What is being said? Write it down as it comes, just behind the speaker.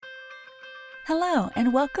Hello,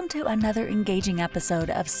 and welcome to another engaging episode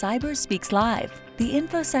of Cyber Speaks Live, the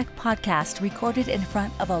InfoSec podcast recorded in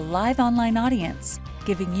front of a live online audience,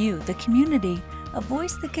 giving you, the community, a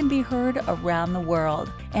voice that can be heard around the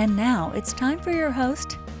world. And now it's time for your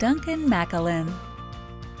host, Duncan McAlin.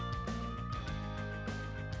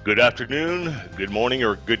 Good afternoon, good morning,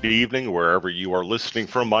 or good evening, wherever you are listening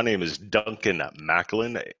from. My name is Duncan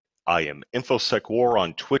McAlin. I am InfoSec War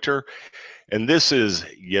on Twitter, and this is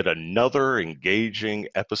yet another engaging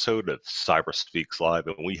episode of Cyber Speaks Live,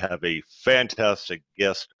 and we have a fantastic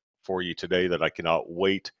guest for you today that I cannot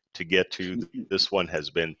wait to get to. This one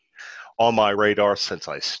has been on my radar since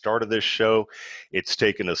I started this show. It's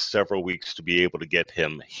taken us several weeks to be able to get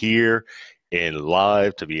him here in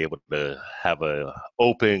live, to be able to have an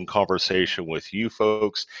open conversation with you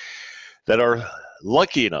folks that are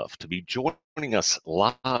lucky enough to be joining us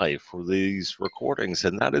live for these recordings.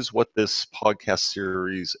 And that is what this podcast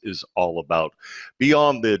series is all about.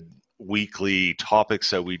 Beyond the weekly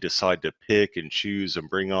topics that we decide to pick and choose and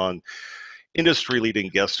bring on industry-leading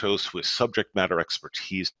guest hosts with subject matter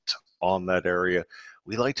expertise on that area,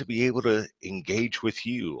 we like to be able to engage with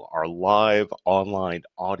you, our live online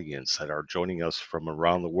audience that are joining us from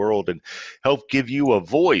around the world, and help give you a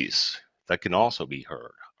voice that can also be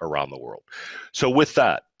heard around the world. So with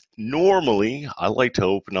that, normally I like to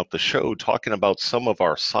open up the show talking about some of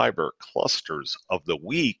our cyber clusters of the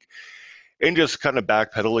week and just kind of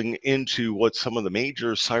backpedaling into what some of the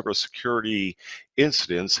major cybersecurity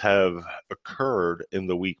incidents have occurred in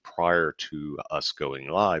the week prior to us going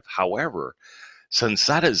live. However, since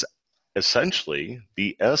that is essentially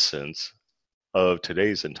the essence of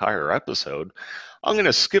today's entire episode, I'm going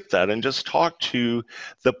to skip that and just talk to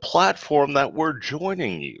the platform that we're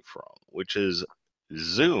joining you from, which is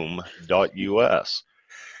Zoom.us.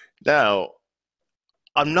 Now,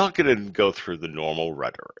 I'm not going to go through the normal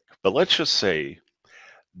rhetoric, but let's just say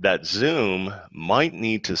that Zoom might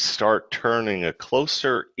need to start turning a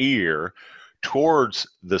closer ear towards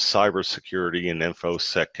the cybersecurity and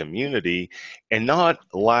InfoSec community and not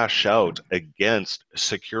lash out against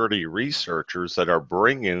security researchers that are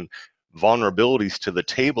bringing vulnerabilities to the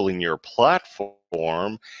table in your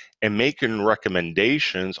platform and making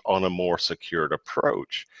recommendations on a more secured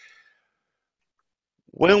approach.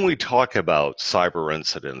 When we talk about cyber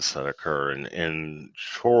incidents that occur, and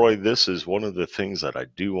Troy, this is one of the things that I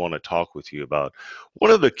do want to talk with you about.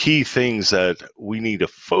 One of the key things that we need to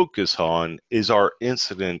focus on is our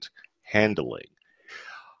incident handling.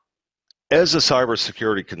 As a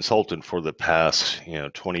cybersecurity consultant for the past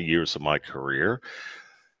 20 years of my career,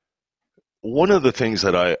 one of the things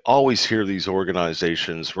that I always hear these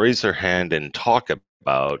organizations raise their hand and talk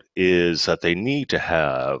about is that they need to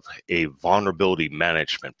have a vulnerability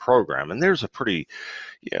management program. And there's a pretty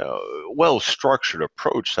well-structured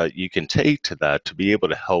approach that you can take to that to be able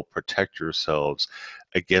to help protect yourselves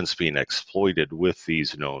against being exploited with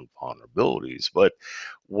these known vulnerabilities. But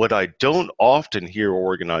what I don't often hear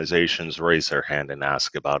organizations raise their hand and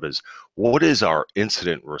ask about is, what is our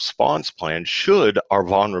incident response plan should our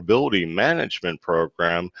vulnerability management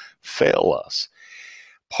program fail us?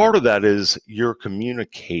 Part of that is your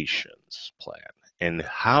communications plan and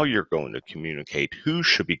how you're going to communicate, who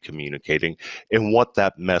should be communicating, and what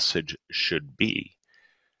that message should be.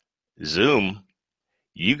 Zoom,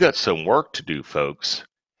 you got some work to do, folks.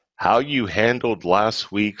 How you handled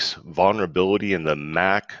last week's vulnerability in the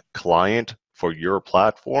Mac client for your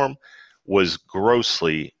platform was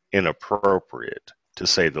grossly inappropriate, to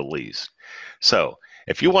say the least. So,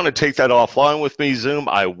 if you want to take that offline with me, Zoom,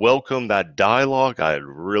 I welcome that dialogue. I'd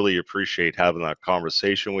really appreciate having that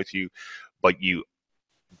conversation with you, but you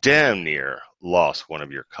damn near lost one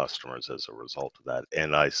of your customers as a result of that,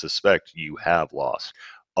 and I suspect you have lost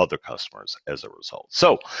other customers as a result.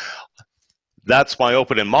 So that's my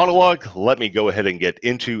opening monologue. Let me go ahead and get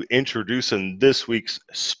into introducing this week's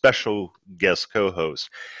special guest co-host,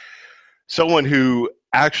 someone who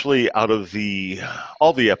actually, out of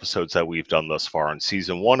all the episodes that we've done thus far in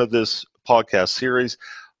season 1 of this podcast series,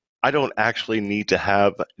 I don't actually need to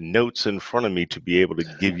have notes in front of me to be able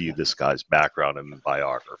to give you this guy's background and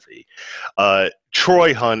biography.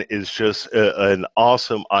 Troy Hunt is just an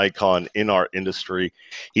awesome icon in our industry.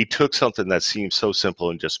 He took something that seemed so simple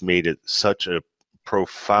and just made it such a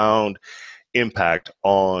profound impact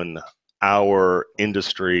on our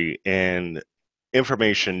industry and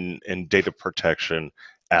information and data protection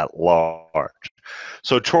at large.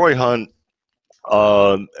 So Troy Hunt,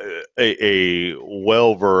 a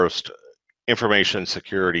well-versed information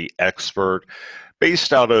security expert,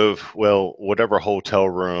 based out of, well, whatever hotel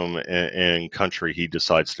room and country he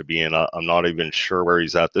decides to be in. I'm not even sure where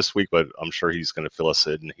he's at this week, but I'm sure he's going to fill us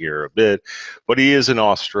in here a bit. But he is an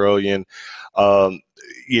Australian. Um,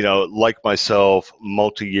 like myself,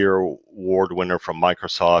 multi-year award winner from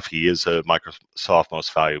Microsoft. He is a Microsoft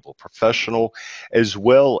Most Valuable Professional, as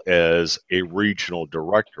well as a regional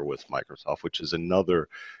director with Microsoft, which is another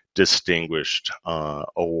distinguished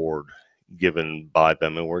award given by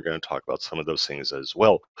them, and we're going to talk about some of those things as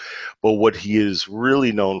well. But what he is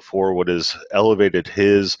really known for, what has elevated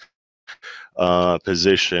his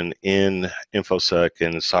position in InfoSec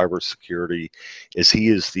and cybersecurity, is he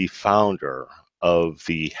is the founder of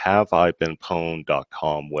the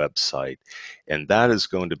HaveIBeenPwned.com website, and that is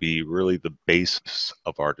going to be really the basis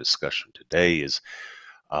of our discussion today. Is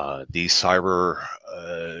these cyber,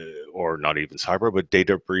 or not even cyber, but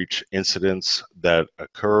data breach incidents that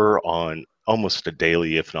occur on almost a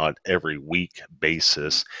daily, if not every week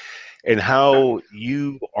basis, and how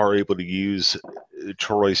you are able to use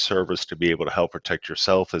Troy's service to be able to help protect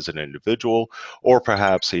yourself as an individual, or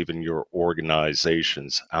perhaps even your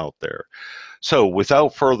organizations out there. So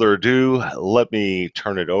without further ado, let me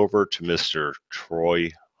turn it over to Mr. Troy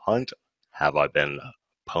Hunt,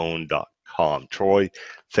 HaveIBeenPwned.com. Troy,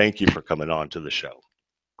 thank you for coming on to the show.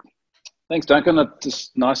 Thanks, Duncan. It's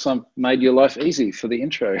just nice I made your life easy for the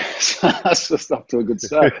intro. That's just up to a good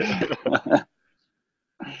start.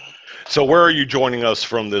 So where are you joining us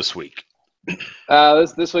from this week?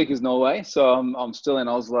 This week is Norway, so I'm still in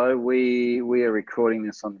Oslo. We are recording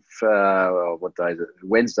this on what day is it?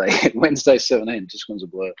 Wednesday 17. Just comes a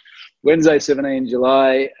blur. Wednesday 17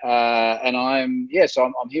 July, and I'm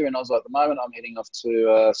here in Oslo at the moment. I'm heading off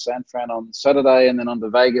to San Fran on Saturday, and then on to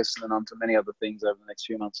Vegas, and then on to many other things over the next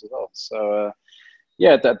few months as well. So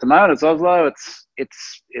at the moment it's Oslo.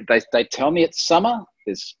 They tell me it's summer.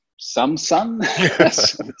 There's some sun.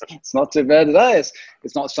 It's not too bad today.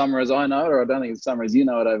 It's not summer as I know it, or I don't think it's summer as you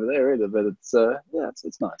know it over there either. But it's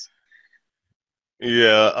nice.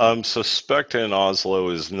 Yeah, I'm suspecting Oslo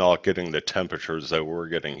is not getting the temperatures that we're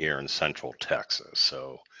getting here in Central Texas.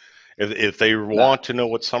 So, if they want to know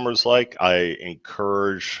what summer's like, I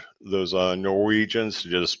encourage those Norwegians to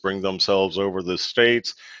just bring themselves over the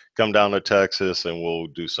States, come down to Texas, and we'll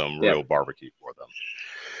do some real barbecue for them.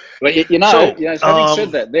 But having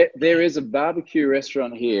said that, there is a barbecue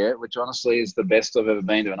restaurant here, which honestly is the best I've ever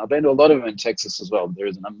been to. And I've been to a lot of them in Texas as well. There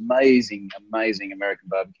is an amazing, amazing American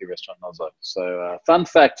barbecue restaurant in Oslo. So fun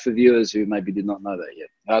fact for viewers who maybe did not know that yet.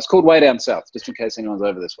 It's called Way Down South, just in case anyone's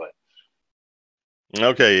over this way.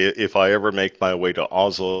 Okay, if I ever make my way to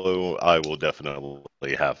Oslo, I will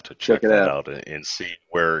definitely have to check that out and see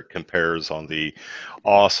where it compares on the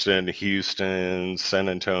Austin, Houston, San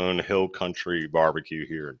Antonio Hill Country barbecue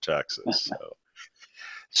here in Texas.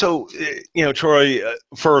 So Troy,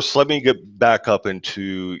 first, let me get back up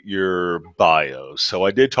into your bio. So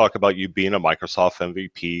I did talk about you being a Microsoft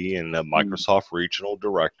MVP and a Microsoft Regional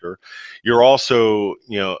Director. You're also,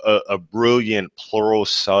 a brilliant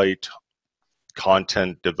Pluralsight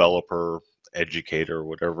content developer, educator,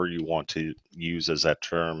 whatever you want to use as that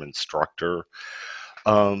term, instructor.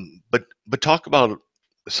 But talk about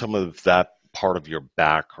some of that part of your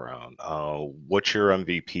background. What's your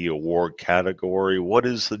MVP award category? What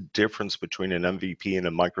is the difference between an MVP and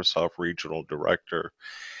a Microsoft Regional Director?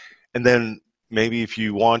 And then maybe if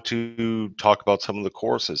you want to talk about some of the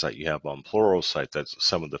courses that you have on Pluralsight that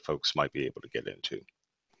some of the folks might be able to get into.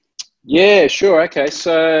 Yeah, sure. Okay,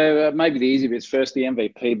 so maybe the easy bit's first, the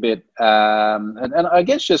MVP bit. And I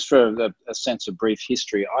guess just for a sense of brief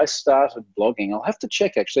history, I started blogging. I'll have to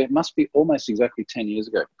check, actually. It must be almost exactly 10 years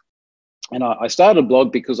ago. And I started a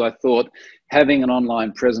blog because I thought having an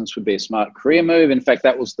online presence would be a smart career move. In fact,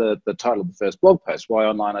 that was the title of the first blog post, Why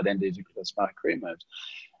Online Identity is a Smart Career Move.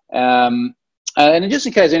 And just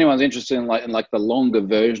in case anyone's interested in the longer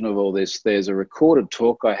version of all this, there's a recorded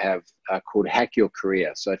talk I have called Hack Your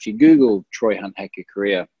Career. So if you Google Troy Hunt Hack Your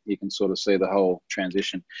Career, you can sort of see the whole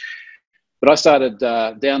transition. But I started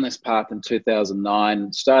down this path in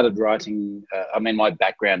 2009, started writing. My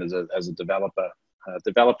background as a developer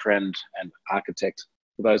and architect.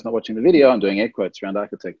 For those not watching the video, I'm doing air quotes around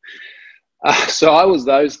architect. So I was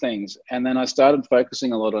those things. And then I started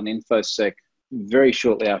focusing a lot on InfoSec very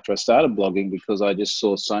shortly after I started blogging, because I just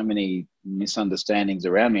saw so many misunderstandings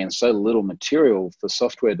around me and so little material for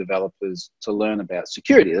software developers to learn about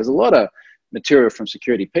security. There's a lot of material from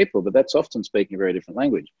security people, but that's often speaking a very different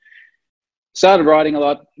language. Started writing a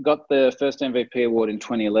lot, got the first MVP award in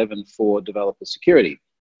 2011 for developer security.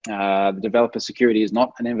 The developer security is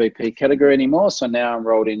not an MVP category anymore, so now I'm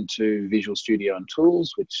rolled into Visual Studio and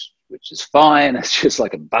Tools, which which is fine. It's just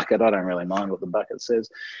like a bucket. I don't really mind what the bucket says,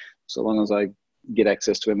 so long as I get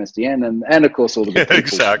access to MSDN and of course all the good people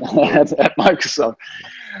exactly. at Microsoft.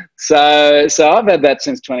 So I've had that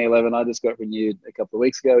since 2011. I just got renewed a couple of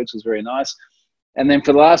weeks ago, which was very nice. And then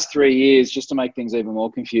for the last 3 years, just to make things even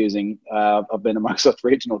more confusing, I've been a Microsoft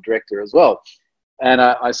regional director as well. And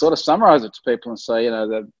I sort of summarize it to people and say,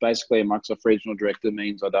 that basically a Microsoft regional director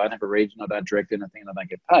means I don't have a region, I don't direct anything, and I don't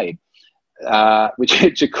get paid,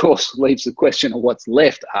 which of course leaves the question of what's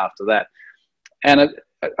left after that. And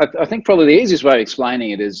I think probably the easiest way of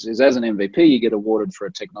explaining it is as an MVP, you get awarded for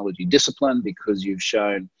a technology discipline because you've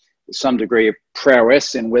shown some degree of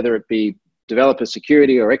prowess in whether it be developer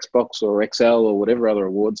security or Xbox or Excel or whatever other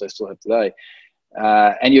awards they still have today.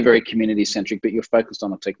 And you're very community centric, but you're focused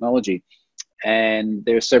on a technology. And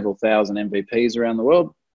there are several thousand MVPs around the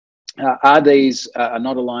world. RDs are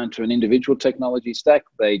not aligned to an individual technology stack.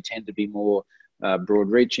 They tend to be more broad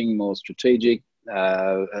reaching, more strategic.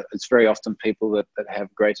 It's very often people that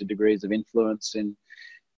have greater degrees of influence in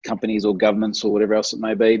companies or governments or whatever else it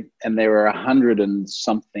may be. And there are 100 and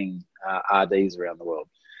something RDs around the world.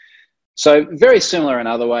 So very similar in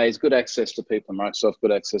other ways, good access to people in Microsoft,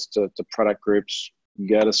 good access to product groups,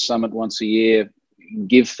 go to Summit once a year,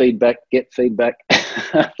 give feedback, get feedback,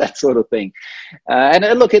 that sort of thing. And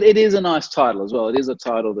look, it is a nice title as well. It is a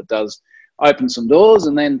title that does open some doors.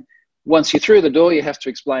 And then once you're through the door, you have to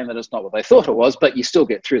explain that it's not what they thought it was, but you still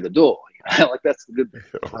get through the door. Like that's the good thing.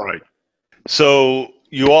 Right. So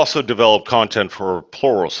you also develop content for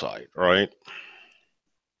Pluralsight, right?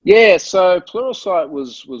 Yeah, so Pluralsight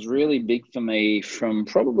was really big for me from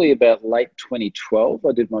probably about late 2012.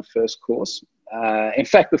 I did my first course. In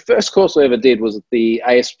fact, the first course I ever did was the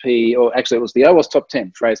ASP, or actually it was the OWASP Top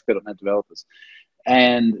 10 for ASP.NET developers.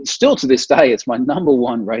 And still to this day, it's my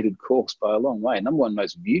 #1 rated course by a long way, #1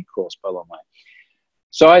 most viewed course by a long way.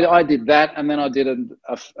 So I did that, and then I did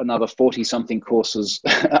another 40-something courses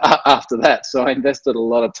after that. So I invested a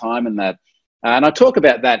lot of time in that. And I talk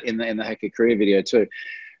about that in the Hacker Career video too.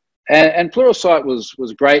 And Pluralsight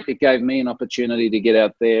was great. It gave me an opportunity to get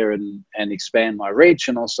out there and expand my reach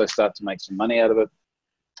and also start to make some money out of it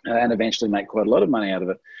and eventually make quite a lot of money out of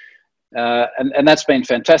it. And that's been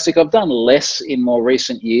fantastic. I've done less in more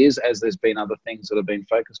recent years as there's been other things that I've been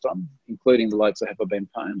focused on, including the likes of Have I Been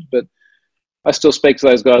Pwned. But I still speak to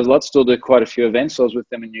those guys a lot, still do quite a few events. I was with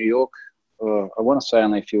them in New York, I want to say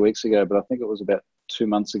only a few weeks ago, but I think it was about 2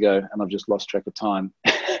 months ago, and I've just lost track of time.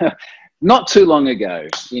 Not too long ago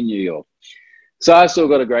in New York. So I've still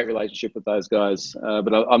got a great relationship with those guys,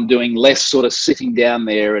 but I'm doing less sort of sitting down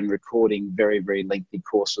there and recording very, very lengthy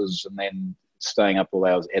courses and then staying up all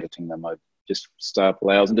hours editing them. I just stay up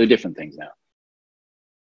all hours and do different things now.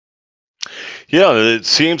 Yeah, it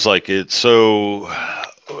seems like it. So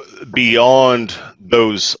beyond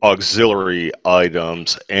those auxiliary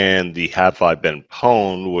items and the Have I Been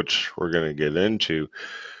Pwned, which we're going to get into,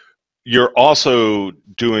 you're also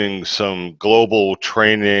doing some global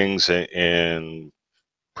trainings and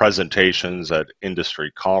presentations at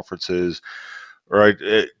industry conferences, right?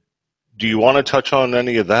 Do you want to touch on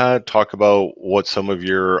any of that? Talk about what some of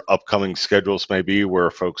your upcoming schedules may be, where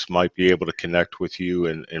folks might be able to connect with you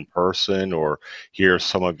in person or hear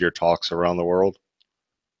some of your talks around the world?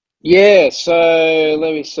 Yeah, so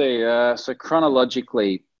let me see. So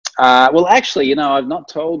chronologically, well, actually, I've not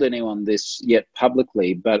told anyone this yet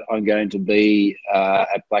publicly, but I'm going to be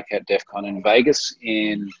at Black Hat DEF CON in Vegas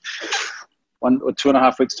in 1 or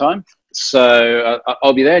 2.5 weeks' time. So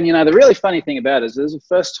I'll be there. And, the really funny thing about it is this is the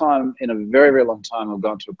first time in a very, very long time I've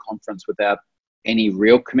gone to a conference without any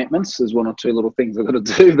real commitments. There's 1 or 2 little things I've got to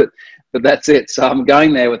do, but that's it. So I'm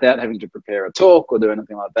going there without having to prepare a talk or do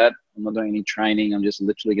anything like that. I'm not doing any training. I'm just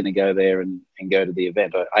literally going to go there and go to the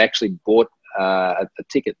event. I actually bought a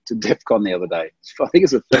ticket to DEF CON the other day. I think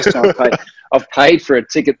it's the first time I've paid for a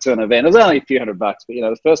ticket to an event. It was only a few $100, but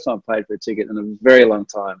the first time I paid for a ticket in a very long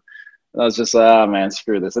time. And I was just like, oh man,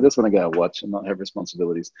 screw this. I just want to go watch and not have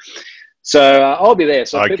responsibilities. So I'll be there.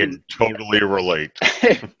 So I can totally relate.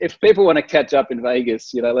 If people want to catch up in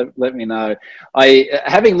Vegas, let me know.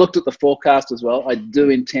 Having looked at the forecast as well, I do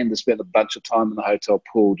intend to spend a bunch of time in the hotel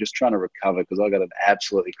pool just trying to recover because I got an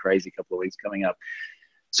absolutely crazy couple of weeks coming up.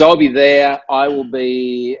 So I'll be there. I will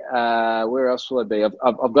be, where else will I be?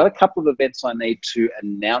 I've got a couple of events I need to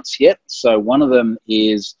announce yet. So one of them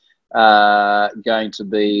is going to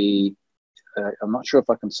be, I'm not sure if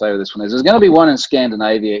I can say what this one is. There's going to be one in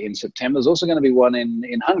Scandinavia in September. There's also going to be one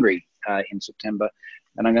in Hungary in September.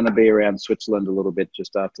 And I'm going to be around Switzerland a little bit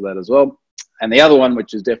just after that as well. And the other one,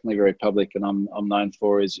 which is definitely very public and I'm known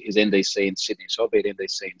for, is NDC in Sydney. So I'll be at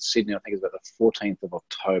NDC in Sydney, I think it's about the 14th of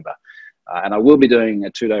October. And I will be doing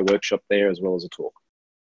a 2-day workshop there as well as a talk.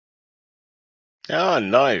 Ah,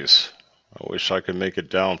 nice. I wish I could make it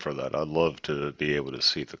down for that. I'd love to be able to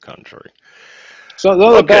see the country. So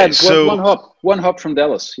not Okay, bad. so One hop from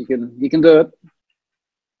Dallas. You can do it.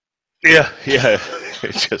 yeah,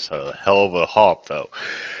 it's just a hell of a hop, though.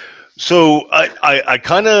 So I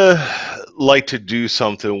kind of like to do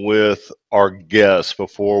something with our guests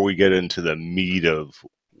before we get into the meat of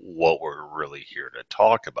what we're really here to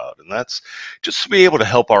talk about. And that's just to be able to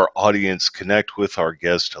help our audience connect with our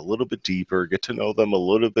guest a little bit deeper, get to know them a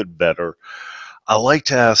little bit better. I like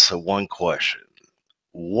to ask the one question.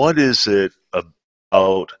 What is it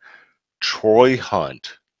about Troy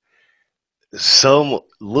Hunt, some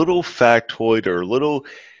little factoid or little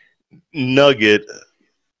nugget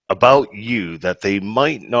about you that they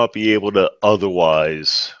might not be able to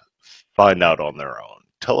otherwise find out on their own?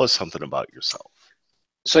 Tell us something about yourself.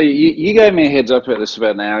 So you gave me a heads up about this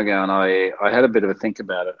about an hour ago, and I had a bit of a think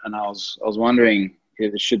about it, and I was wondering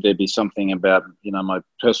if should there be something about my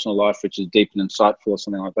personal life which is deep and insightful or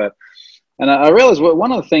something like that. And I realized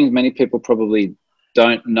one of the things many people probably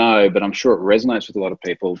don't know, but I'm sure it resonates with a lot of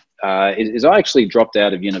people, is I actually dropped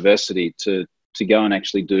out of university to go and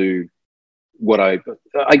actually do what I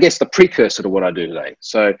guess the precursor to what I do today.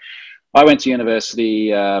 So I went to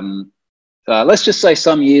university, let's just say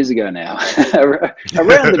some years ago now,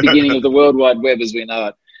 around the beginning of the World Wide Web as we know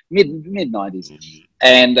it, mid 90s.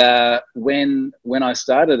 And when I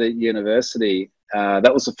started at university,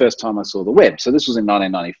 that was the first time I saw the web. So this was in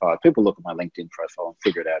 1995. People look at my LinkedIn profile and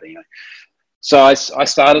figure it out anyway. So I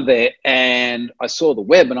started there and I saw the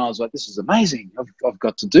web and I was like, this is amazing. I've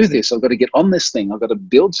got to do this. I've got to get on this thing. I've got to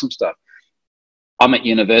build some stuff. I'm at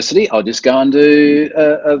university. I'll just go and do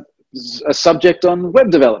a subject on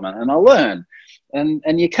web development and I'll learn.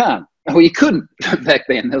 And you can't. Well, you couldn't back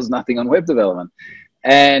then. There was nothing on web development.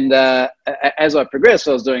 And as I progressed,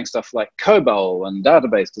 I was doing stuff like COBOL and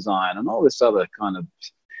database design and all this other kind of...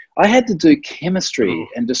 I had to do chemistry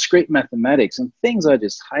and discrete mathematics and things I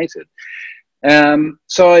just hated.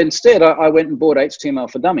 So instead, I went and bought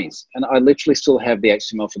HTML for Dummies. And I literally still have the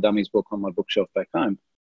HTML for Dummies book on my bookshelf back home.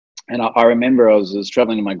 And I remember I was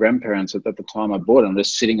traveling to my grandparents at the time I bought it. I'm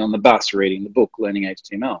just sitting on the bus reading the book, learning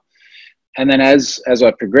HTML. And then as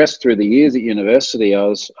I progressed through the years at university, I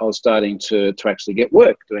was starting to actually get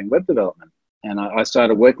work doing web development. And I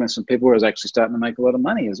started working with some people where I was actually starting to make a lot of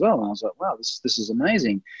money as well. And I was like, wow, this is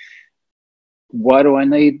amazing. Why do I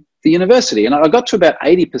need the university? And I got to about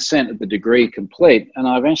 80% of the degree complete. And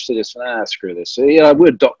I eventually just said, screw this. So yeah,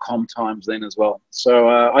 we were .com times then as well. So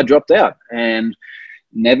I dropped out and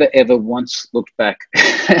never ever once looked back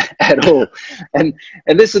at all. And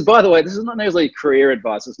this is, by the way, this is not necessarily career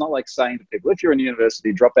advice. It's not like saying to people, if you're in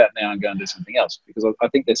university, drop out now and go and do something else, because I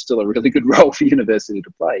think there's still a really good role for university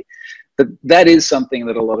to play. But that is something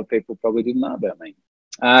that a lot of people probably didn't know about me.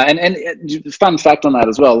 And fun fact on that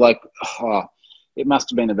as well, it must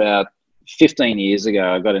have been about 15 years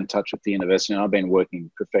ago, I got in touch with the university, and I've been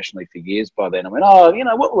working professionally for years by then. I went,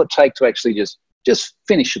 what will it take to actually just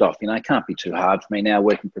finish it off? It can't be too hard for me now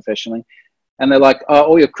working professionally. And they're like,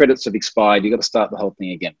 all your credits have expired. You've got to start the whole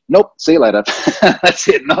thing again. Nope, see you later. That's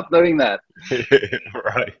it, not doing that.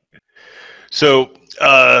 Right. So,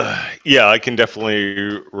 yeah, I can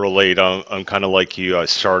definitely relate. I'm kind of like you. I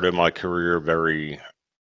started my career very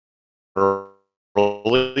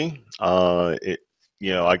early.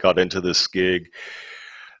 I got into this gig,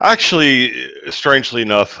 actually, strangely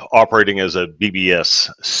enough, operating as a BBS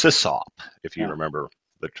sysop, if you remember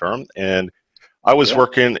the term. And I was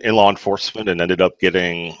working in law enforcement and ended up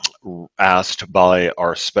getting asked by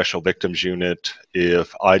our special victims unit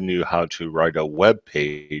if I knew how to write a web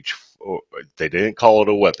page. They didn't call it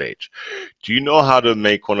a web page. Do you know how to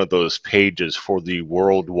make one of those pages for the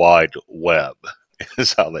World Wide Web?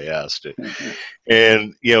 Is how they asked it.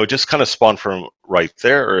 And, it just kind of spawned from right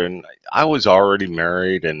there. And I was already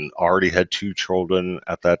married and already had 2 children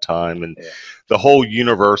at that time. And the whole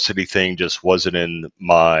university thing just wasn't in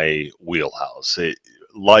my wheelhouse.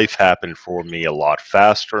 Life happened for me a lot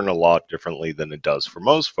faster and a lot differently than it does for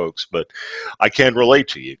most folks. But I can relate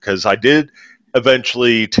to you because I did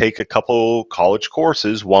eventually take a couple college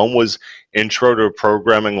courses. One was Intro to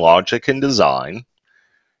Programming Logic and Design.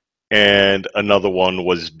 And another one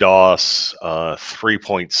was DOS 3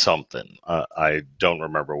 point something. I don't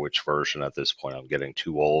remember which version at this point. I'm getting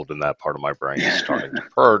too old and that part of my brain is starting to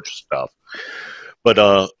purge stuff. But,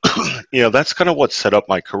 that's kind of what set up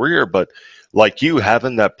my career. But like you,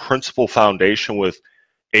 having that principal foundation with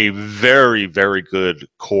a very, very good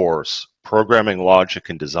course, Programming Logic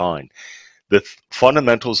and Design, the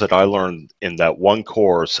fundamentals that I learned in that one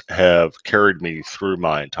course have carried me through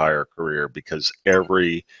my entire career, because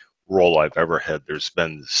every role I've ever had, there's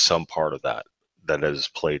been some part of that that has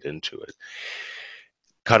played into it.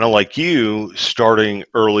 Kind of like you, starting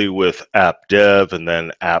early with app dev and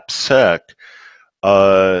then AppSec,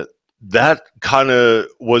 that kind of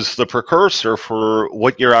was the precursor for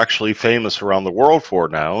what you're actually famous around the world for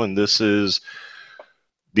now, and this is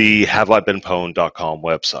the haveibeenpwned.com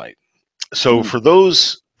website. So for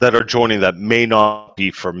those that are joining that may not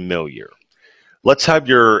be familiar, let's have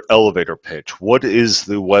your elevator pitch. What is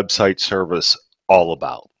the website service all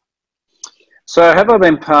about? So Have I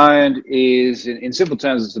Been Pwned is, in simple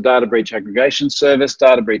terms, it's a data breach aggregation service.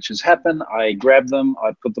 Data breaches happen. I grab them,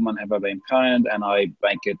 I put them on Have I Been Pwned, and I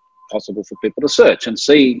make it possible for people to search and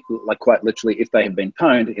see, like quite literally, if they have been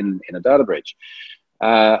pwned in a data breach.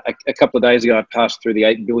 A couple of days ago, I passed through the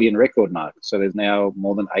 8 billion record mark. So there's now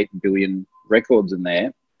more than 8 billion records in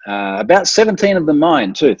there. About 17 of them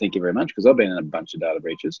mine too, thank you very much, because I've been in a bunch of data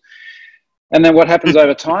breaches. And then what happens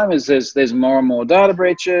over time is there's more and more data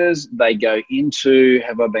breaches. They go into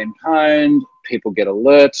Have I Been Pwned? People get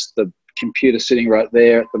alerts. The computer sitting right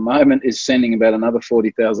there at the moment is sending about another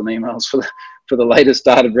 40,000 emails for the latest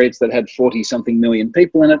data breach that had 40-something million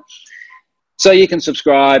people in it. So you can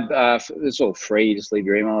subscribe. It's all free. You just leave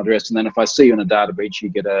your email address, and then if I see you in a data breach, you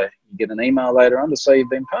get an email later on to say you've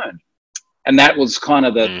been pwned. And that was kind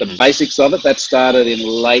of the basics of it. That started in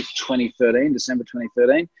late 2013, December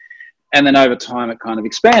 2013. And then over time, it kind of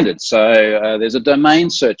expanded. So there's a domain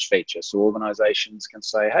search feature. So organizations can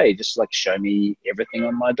say, hey, just like show me everything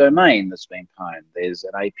on my domain that's been pwned. There's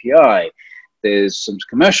an API. There's some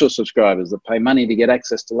commercial subscribers that pay money to get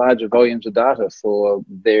access to larger volumes of data for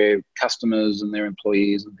their customers and their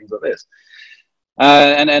employees and things like this.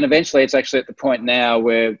 And eventually, it's actually at the point now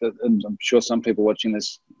where, and I'm sure some people watching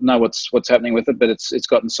this know what's happening with it, but it's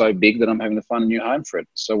gotten so big that I'm having to find a new home for it.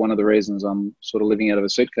 So one of the reasons I'm sort of living out of a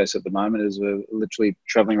suitcase at the moment is we're literally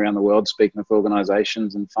traveling around the world, speaking with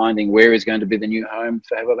organizations and finding where is going to be the new home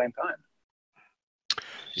for Have I Been Pwned.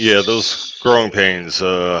 Yeah, those growing pains.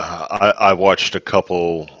 I watched a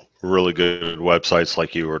couple really good websites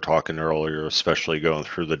like you were talking earlier, especially going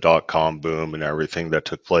through the .com boom and everything that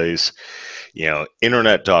took place.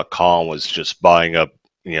 Internet.com was just buying up,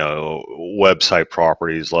 website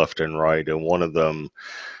properties left and right. And one of them,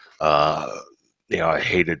 I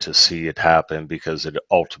hated to see it happen because it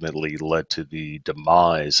ultimately led to the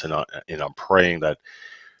demise. And I'm praying that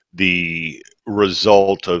the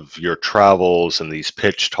result of your travels and these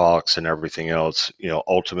pitch talks and everything else,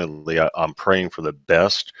 ultimately I'm praying for the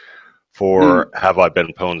best for Have I Been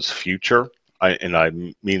Pwned's future. And I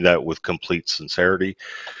mean that with complete sincerity.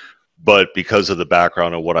 But because of the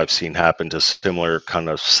background of what I've seen happen to similar kind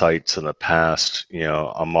of sites in the past,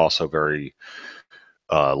 I'm also very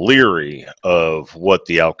leery of what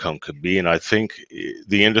the outcome could be. And I think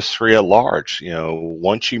the industry at large,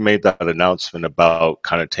 once you made that announcement about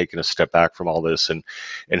kind of taking a step back from all this and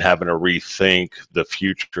having to rethink the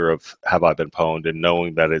future of Have I Been Pwned, and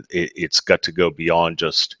knowing that it's got to go beyond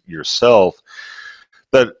just yourself,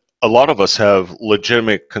 that a lot of us have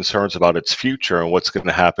legitimate concerns about its future and what's going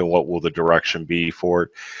to happen, what will the direction be for it.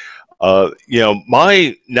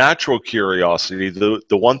 My natural curiosity, the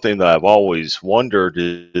one thing that I've always wondered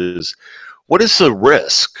is, what is the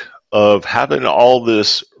risk of having all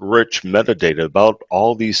this rich metadata about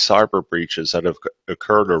all these cyber breaches that have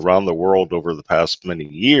occurred around the world over the past many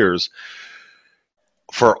years,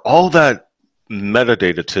 for all that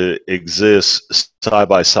metadata to exist side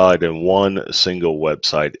by side in one single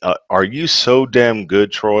website? Are you so damn good,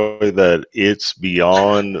 Troy, that it's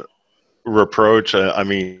beyond reproach? I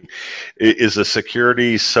mean, is the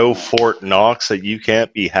security so Fort Knox that you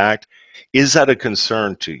can't be hacked? Is that a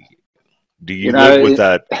concern to you? Do you live with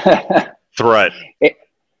that threat?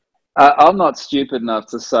 I'm not stupid enough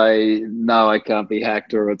to say, no, I can't be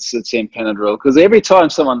hacked or it's impenetrable, because every time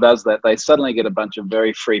someone does that, they suddenly get a bunch of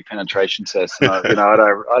very free penetration tests. And I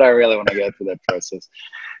don't really want to go through that process.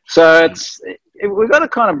 So we've got to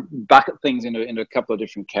kind of bucket things into a couple of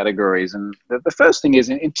different categories. And the first thing is,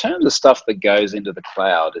 in terms of stuff that goes into the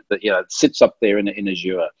cloud, that it sits up there in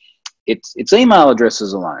Azure, it's email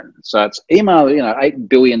addresses alone. So it's email, 8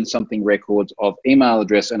 billion something records of email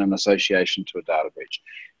address and an association to a data breach.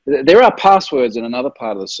 There are passwords in another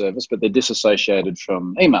part of the service, but they're disassociated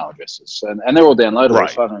from email addresses, and they're all downloadable. Right.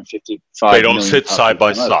 555 They don't sit side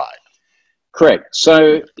by side. Correct.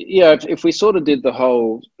 So, if we sort of did the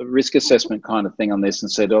whole risk assessment kind of thing on this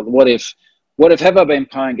and said, what if Have I Been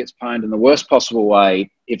Pwned gets pwned in the worst possible way?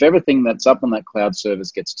 If everything that's up on that cloud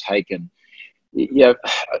service gets taken,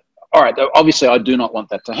 all right, obviously I do not want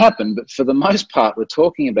that to happen, but for the most part, we're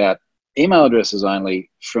talking about email addresses only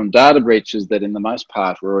from data breaches that in the most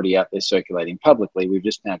part were already out there circulating publicly. We've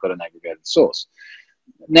just now got an aggregated source.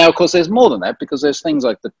 Now, of course, there's more than that, because there's things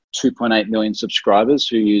like the 2.8 million subscribers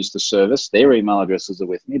who use the service. Their email addresses are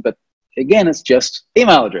with me, but again, it's just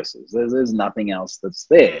email addresses. There's nothing else that's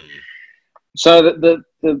there. So the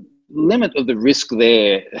limit of the risk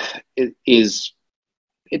there is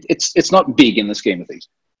it's not big in the scheme of things.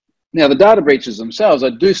 Now, the data breaches themselves,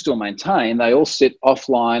 I do still maintain, they all sit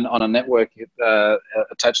offline on a network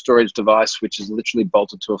attached storage device, which is literally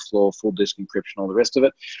bolted to a floor, full disk encryption, all the rest of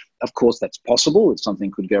it. Of course, that's possible. If something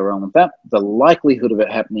could go wrong with that. The likelihood of it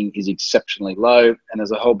happening is exceptionally low, and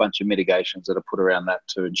there's a whole bunch of mitigations that are put around that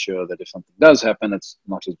to ensure that if something does happen, it's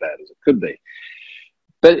not as bad as it could be.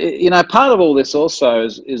 But, part of all this also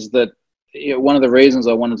is that one of the reasons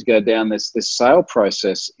I wanted to go down this sale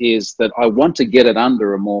process is that I want to get it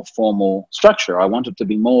under a more formal structure. I want it to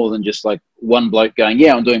be more than just like one bloke going,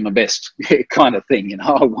 yeah, I'm doing my best kind of thing.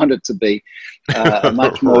 I want it to be a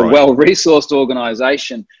much more Right. well-resourced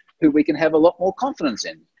organization who we can have a lot more confidence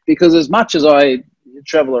in. Because as much as I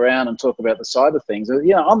travel around and talk about the cyber things,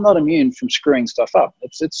 I'm not immune from screwing stuff up.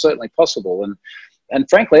 It's certainly possible. And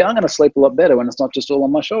frankly, I'm going to sleep a lot better when it's not just all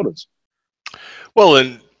on my shoulders. Well,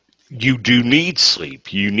 and you do need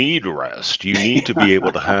sleep. You need rest. You need to be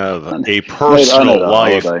able to have a personal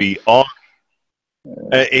life beyond.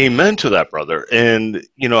 Amen to that, brother. And,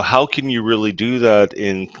 how can you really do that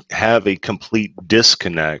and have a complete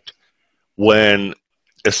disconnect when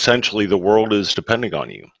essentially the world is depending on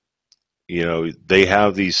you? They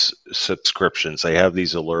have these subscriptions, they have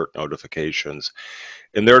these alert notifications,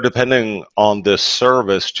 and they're depending on this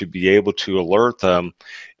service to be able to alert them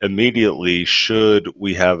immediately should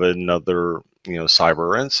we have another,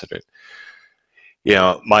 cyber incident.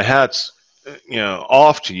 My hat's,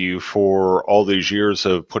 off to you for all these years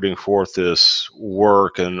of putting forth this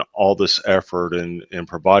work and all this effort and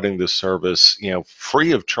providing this service,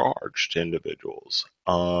 free of charge to individuals.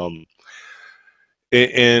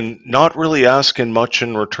 And not really asking much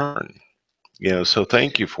in return. So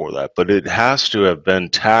thank you for that. But it has to have been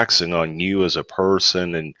taxing on you as a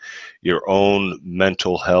person and your own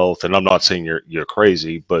mental health. And I'm not saying you're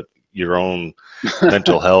crazy, but your own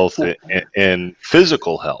mental health and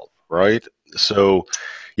physical health, right? So,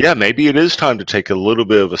 yeah, maybe it is time to take a little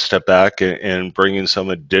bit of a step back and bring in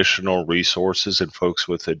some additional resources and folks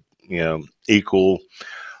with equal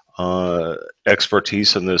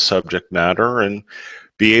expertise in this subject matter and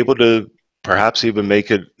be able to perhaps even make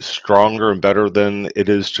it stronger and better than it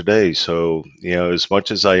is today. So, as much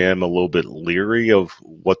as I am a little bit leery of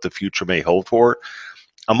what the future may hold for it,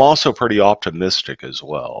 I'm also pretty optimistic as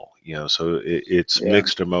well. So it's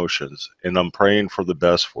mixed emotions, and I'm praying for the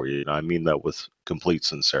best for you. And I mean that with complete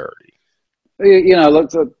sincerity.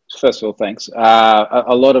 Look, first of all, thanks.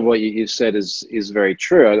 A lot of what you said is very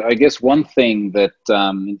true. I guess one thing that,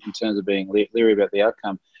 in terms of being leery about the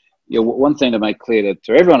outcome, one thing to make clear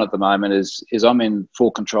to everyone at the moment is I'm in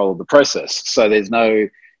full control of the process. So there's no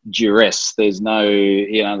duress. There's no,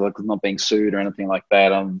 like not being sued or anything like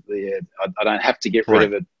that. I don't have to get rid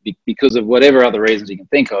of it because of whatever other reasons you can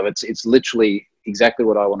think of. It's literally exactly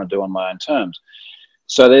what I want to do on my own terms.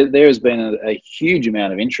 So there has been a huge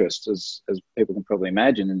amount of interest, as people can probably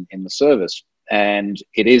imagine, in the service. And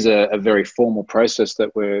it is a very formal process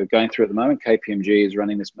that we're going through at the moment. KPMG is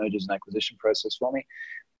running this mergers and acquisition process for me.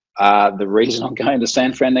 The reason I'm going to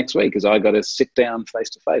San Fran next week is I got to sit down face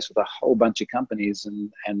to face with a whole bunch of companies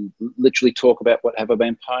and literally talk about what Have I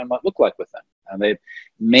Been Pwned might look like with them. And there are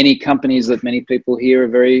many companies that many people here are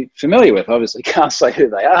very familiar with. Obviously can't say who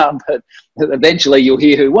they are, but eventually you'll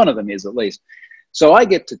hear who one of them is at least. So I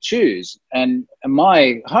get to choose. And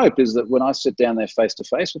my hope is that when I sit down there face to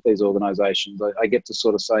face with these organizations, I get to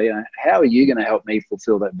sort of say, how are you going to help me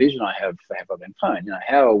fulfill that vision I have for Have I Been Pwned?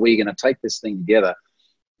 How are we going to take this thing together,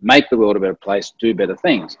 make the world a better place, do better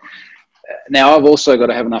things? Now, I've also got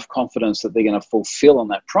to have enough confidence that they're going to fulfill on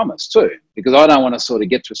that promise too, because I don't want to sort of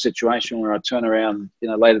get to a situation where I turn around,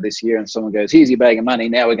 later this year and someone goes, here's your bag of money,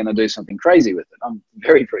 now we're going to do something crazy with it. I'm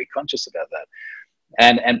very, very conscious about that.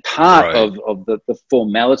 And part of the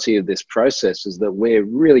formality of this process is that we're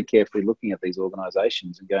really carefully looking at these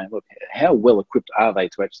organizations and going, look, how well equipped are they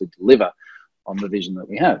to actually deliver on the vision that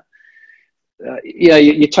we have?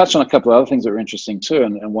 You touched on a couple of other things that were interesting too,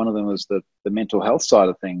 and one of them was the mental health side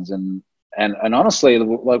of things. And honestly,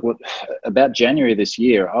 like about January this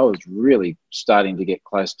year, I was really starting to get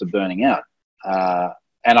close to burning out.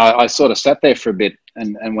 And I sort of sat there for a bit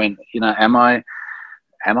and went,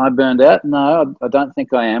 am I burned out? No, I don't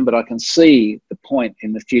think I am, but I can see the point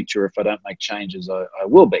in the future if I don't make changes, I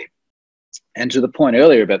will be. And to the point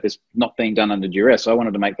earlier about this not being done under duress, I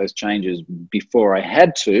wanted to make those changes before I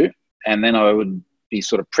had to, and then I would be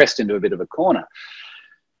sort of pressed into a bit of a corner.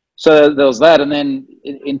 So there was that. And then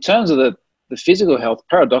in terms of the physical health,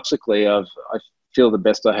 paradoxically, I feel the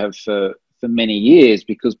best I have for many years,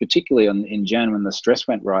 because particularly in Jan, when the stress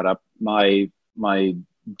went right up, my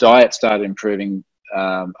diet started improving.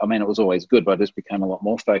 I mean, it was always good, but I just became a lot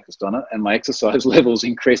more focused on it, and my exercise levels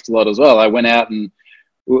increased a lot as well. I went out, and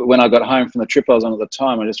when I got home from the trip I was on at the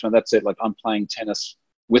time, I just went, that's it. Like, I'm playing tennis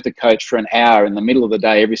with a coach for an hour in the middle of the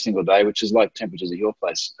day, every single day, which is like temperatures at your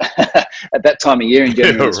place at that time of year in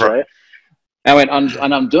January in Australia. Right.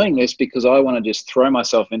 I'm doing this because I want to just throw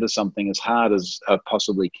myself into something as hard as I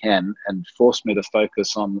possibly can, and force me to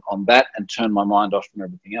focus on that and turn my mind off from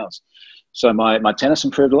everything else. So my tennis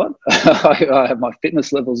improved a lot. I have my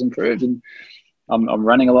fitness levels improved, and I'm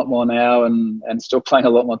running a lot more now, and still playing a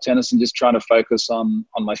lot more tennis, and just trying to focus on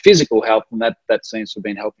my physical health, and that seems to have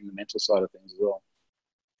been helping the mental side of things as well.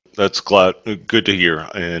 That's good to hear,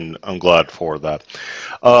 and I'm glad for that.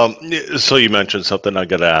 So you mentioned something I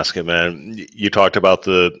got to ask you, man. You talked about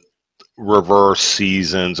the reverse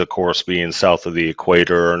seasons, of course, being south of the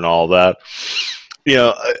equator and all that. You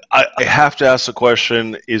know, I have to ask the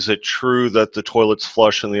question, is it true that the toilets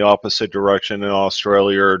flush in the opposite direction in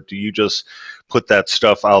Australia, or do you just put that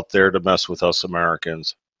stuff out there to mess with us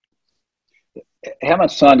Americans? How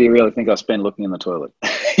much time do you really think I spend looking in the toilet?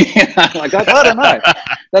 Like, I don't know.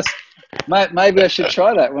 Maybe I should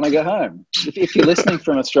try that when I get home. If you're listening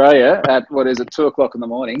from Australia at 2:00 in the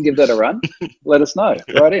morning, give that a run. Let us know.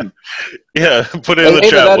 Write in. Yeah, put it in the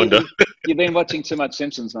chat window. You've been watching too much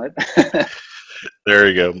Simpsons, mate. There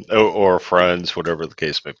you go. Or Friends, whatever the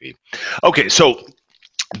case may be. Okay, so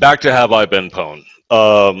back to Have I Been Pwned?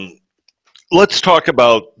 Let's talk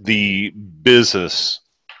about the business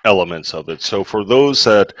elements of it. So for those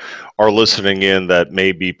that are listening in that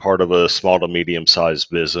may be part of a small to medium-sized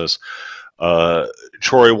business,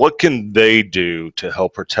 Troy, what can they do to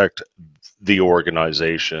help protect the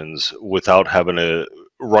organizations without having to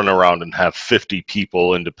run around and have 50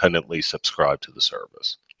 people independently subscribe to the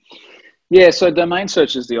service? Yeah, so domain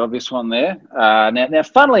search is the obvious one there. Now,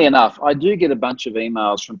 funnily enough, I do get a bunch of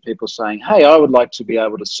emails from people saying, hey, I would like to be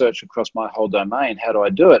able to search across my whole domain. How do I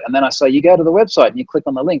do it? And then I say, you go to the website and you click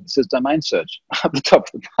on the link that says domain search at the top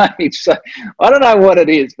of the page. So I don't know what it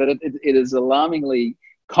is, but it is alarmingly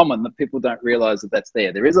common that people don't realize that that's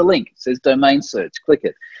there. There is a link. It says domain search. Click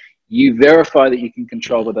it. You verify that you can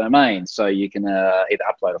control the domain. So you can either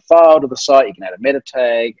upload a file to the site, you can add a meta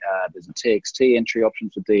tag, there's a TXT entry option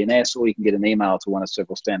for DNS, or you can get an email to one of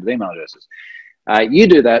several standard email addresses. You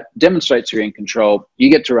do that, demonstrates you're in control, you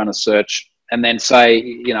get to run a search, and then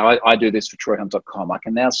say, I do this for troyhunt.com. I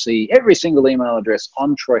can now see every single email address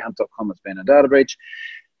on troyhunt.com that's been a data breach,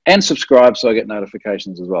 and subscribe so I get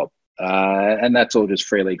notifications as well. And that's all just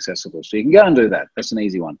freely accessible. So you can go and do that. That's an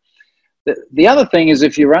easy one. The other thing is,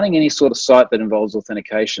 if you're running any sort of site that involves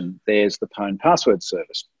authentication, there's the Pwn password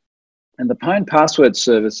service. And the Pwn password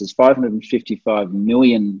service is 555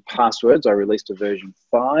 million passwords. I released a version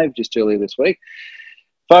 5 just earlier this week.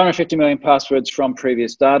 550 million passwords from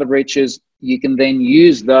previous data breaches. You can then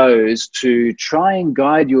use those to try and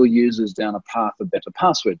guide your users down a path of better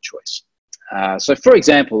password choice. So for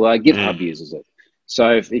example, GitHub uses it.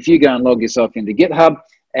 So if you go and log yourself into GitHub,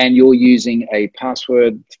 and you're using a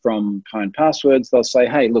password from Pwn Passwords, they'll say,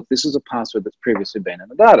 hey, look, this is a password that's previously been in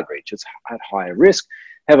a data breach. It's at higher risk.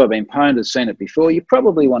 Have I been pwned? Have seen it before? You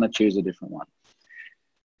probably want to choose a different one.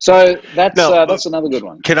 So that's another good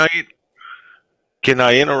one. Can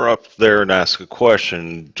I interrupt there and ask a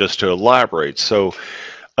question just to elaborate? So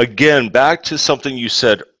again, back to something you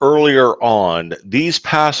said earlier on, these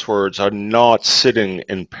passwords are not sitting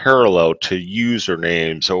in parallel to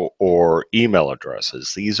usernames or email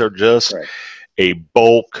addresses. These are just a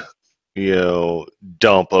bulk,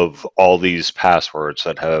 dump of all these passwords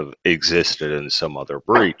that have existed in some other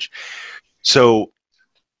breach. So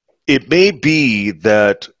it may be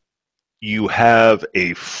that you have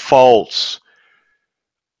a false,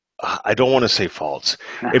 I don't want to say false.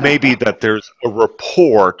 It may be that there's a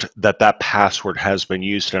report that password has been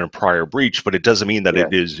used in a prior breach, but it doesn't mean that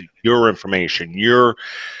it is your information, your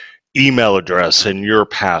email address, and your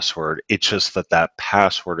password. It's just that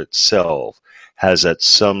password itself has at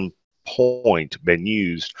some point been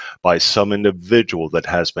used by some individual that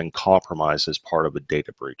has been compromised as part of a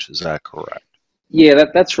data breach. Is that correct? Yeah,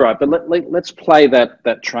 that's right. But let's play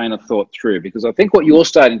that train of thought through, because I think what you're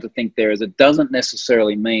starting to think there is it doesn't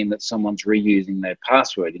necessarily mean that someone's reusing their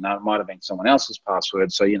password. It might have been someone else's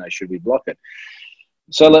password, so, should we block it?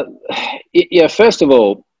 So, first of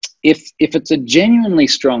all, if it's a genuinely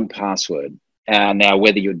strong password, now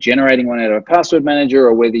whether you're generating one out of a password manager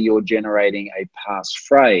or whether you're generating a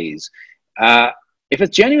passphrase, if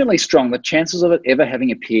it's genuinely strong, the chances of it ever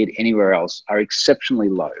having appeared anywhere else are exceptionally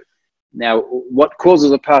low. Now, what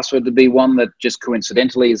causes a password to be one that just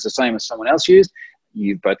coincidentally is the same as someone else used?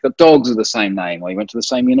 You've both got dogs with the same name, or you went to the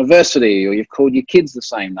same university, or you've called your kids the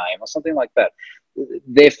same name, or something like that.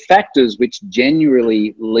 They're factors which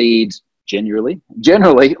generally lead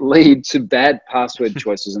to bad password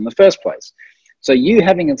choices in the first place. So you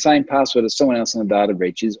having the same password as someone else in a data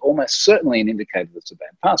breach is almost certainly an indicator that it's a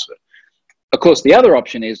bad password. Of course, the other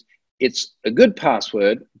option is it's a good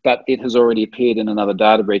password, but it has already appeared in another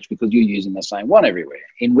data breach because you're using the same one everywhere,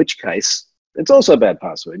 in which case it's also a bad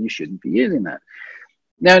password and you shouldn't be using that.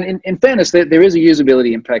 Now, in fairness, there is a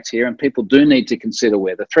usability impact here, and people do need to consider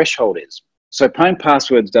where the threshold is. So Pwn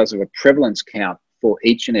Passwords does have a prevalence count for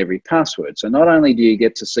each and every password. So not only do you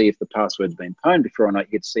get to see if the password's been pwned before or not,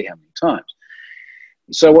 you get to see how many times.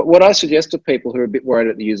 So what I suggest to people who are a bit worried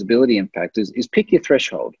at the usability impact is pick your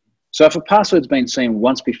threshold. So if a password's been seen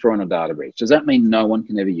once before on a data breach, does that mean no one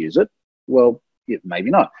can ever use it? Well,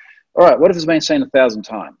 maybe not. All right, what if it's been seen 1,000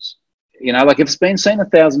 times? You know, like if it's been seen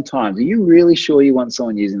 1,000 times, are you really sure you want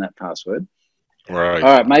someone using that password? Right.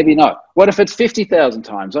 All right, maybe not. What if it's 50,000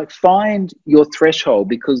 times? Like, find your threshold,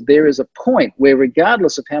 because there is a point where,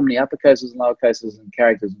 regardless of how many uppercases and lowercases and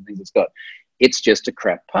characters and things it's got, it's just a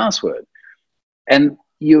crap password. And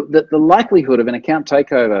the likelihood of an account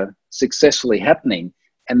takeover successfully happening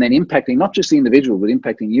and then impacting not just the individual, but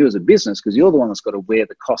impacting you as a business, because you're the one that's got to wear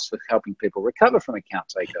the cost for helping people recover from account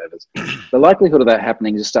takeovers. The likelihood of that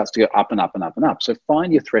happening just starts to go up and up and up and up. So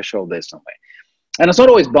find your threshold there somewhere. And it's not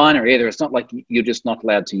always binary either. It's not like you're just not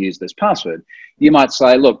allowed to use this password. You might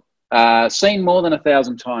say, look, seen more than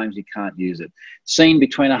 1,000 times, you can't use it. Seen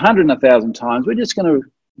between 100 and 1,000 times, we're just going to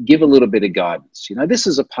give a little bit of guidance. You know, this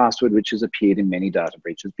is a password which has appeared in many data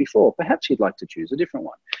breaches before. Perhaps you'd like to choose a different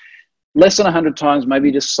one. Less than 100 times,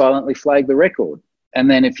 maybe just silently flag the record.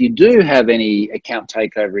 And then if you do have any account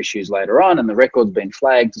takeover issues later on and the record's been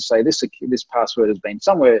flagged to say this password has been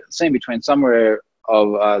seen between somewhere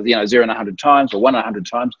of 0 and 100 times or 1 and 100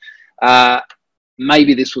 times,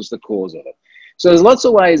 maybe this was the cause of it. So there's lots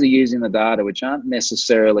of ways of using the data which aren't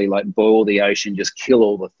necessarily like boil the ocean, just kill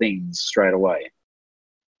all the things straight away.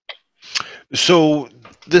 So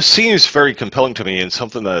this seems very compelling to me, and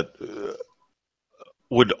something that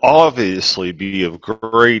would obviously be of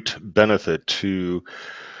great benefit to,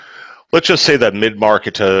 let's just say, that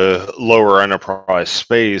mid-market to lower enterprise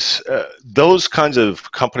space. Those kinds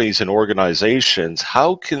of companies and organizations,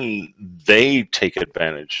 how can they take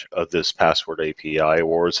advantage of this password API,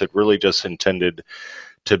 or is it really just intended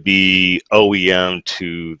to be OEM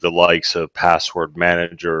to the likes of password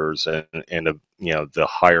managers and the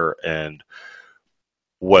higher end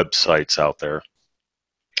websites out there?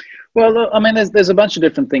 Well, look, I mean, there's a bunch of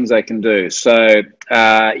different things they can do. So,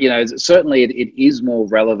 certainly it is more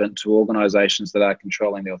relevant to organizations that are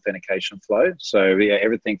controlling the authentication flow. So,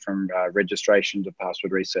 everything from registration to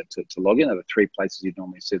password reset to login are the three places you'd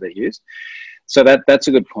normally see that used. So that's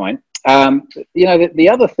a good point. The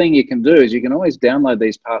other thing you can do is you can always download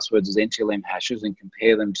these passwords as NTLM hashes and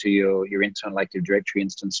compare them to your internal Active Directory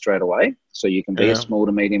instance straight away. So you can be a small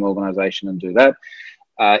to medium organization and do that.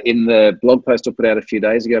 In the blog post I put out a few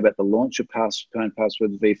days ago about the launch of Pwn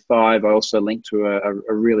Passwords v5, I also linked to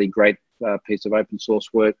a really great piece of open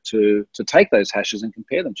source work to take those hashes and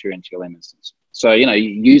compare them to your NTLM instance. So, you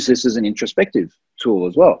use this as an introspective tool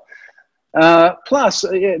as well. Plus,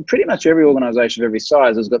 pretty much every organization of every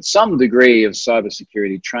size has got some degree of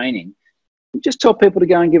cybersecurity training. Just tell people to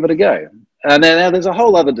go and give it a go. Now, there's a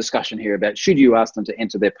whole other discussion here about should you ask them to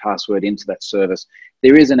enter their password into that service.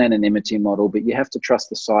 There is an anonymity model, but you have to trust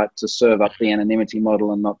the site to serve up the anonymity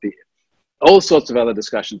model and not be all sorts of other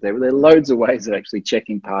discussions there. But there are loads of ways of actually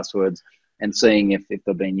checking passwords and seeing if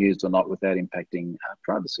they're being used or not without impacting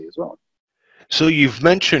privacy as well. So you've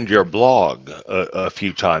mentioned your blog a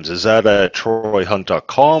few times. Is that at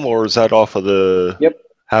troyhunt.com or is that off of the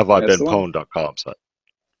haveibeenpwned.com site?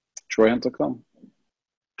 troyhunt.com.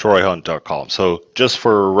 troyhunt.com. So just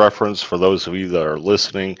for reference, for those of you that are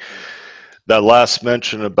listening, that last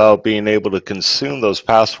mention about being able to consume those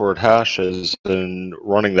password hashes and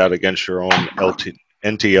running that against your own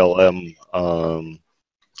NTLM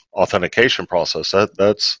authentication process,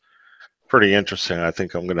 that's pretty interesting. I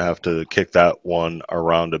think I'm going to have to kick that one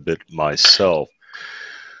around a bit myself.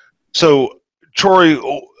 So, Troy,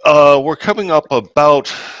 we're coming up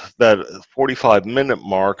about that 45-minute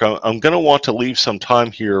mark. I'm going to want to leave some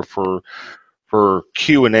time here for for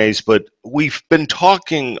Q&As, but we've been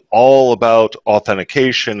talking all about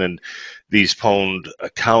authentication and these pwned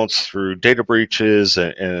accounts through data breaches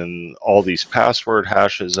and all these password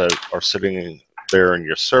hashes that are sitting there in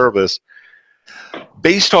your service.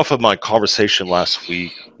 Based off of my conversation last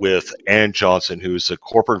week with Ann Johnson, who's the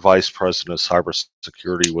corporate vice president of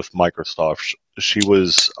cybersecurity with Microsoft, she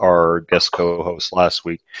was our guest co-host last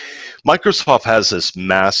week. Microsoft has this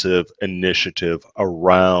massive initiative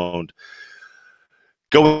around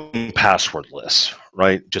going passwordless,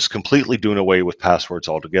 right? Just completely doing away with passwords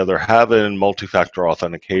altogether, having multi-factor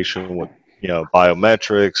authentication with,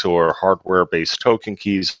 biometrics or hardware-based token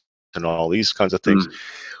keys and all these kinds of things.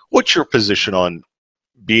 What's your position on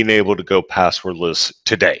being able to go passwordless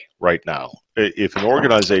today, right now? If an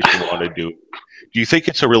organization wanted to do you think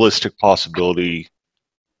it's a realistic possibility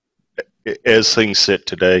as things sit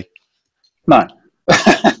today? No.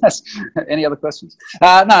 Any other questions?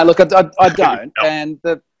 No, look, I don't. No. And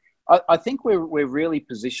I think we're really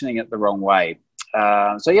positioning it the wrong way.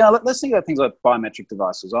 Let's think about things like biometric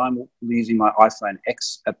devices. I'm using my iPhone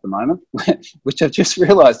X at the moment, which I've just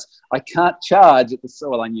realized I can't charge at the,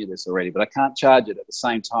 well, I knew this already, but I can't charge it at the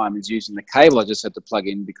same time as using the cable I just had to plug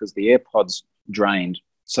in because the AirPods drained.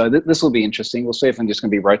 So this will be interesting. We'll see if I'm just going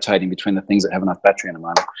to be rotating between the things that have enough battery in a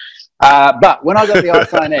moment. But when I got the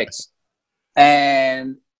iPhone X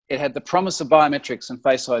and it had the promise of biometrics and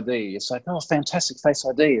Face ID, it's like, oh, fantastic, Face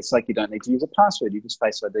ID. It's like you don't need to use a password. You just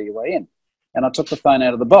Face ID your way in. And I took the phone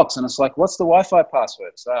out of the box and it's like, what's the Wi-Fi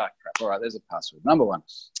password? So, crap. All right, there's a password, number one.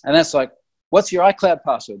 And that's like, what's your iCloud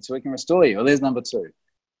password so we can restore you? Well, there's number two.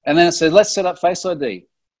 And then it said, let's set up Face ID.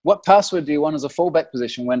 What password do you want as a fallback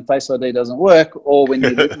position when Face ID doesn't work or when you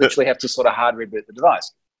literally have to sort of hard reboot the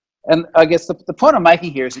device? And I guess the point I'm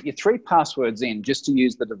making here is that you're 3 passwords in just to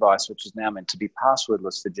use the device, which is now meant to be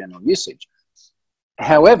passwordless for general usage.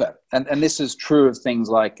 However, and this is true of things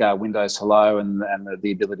like Windows Hello and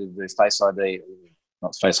the ability to do Face ID,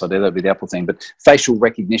 not Face ID, that would be the Apple thing, but facial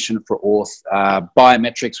recognition for auth,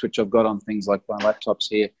 biometrics, which I've got on things like my laptops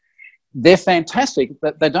here. They're fantastic,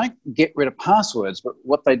 but they don't get rid of passwords, but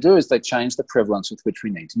what they do is they change the prevalence with which we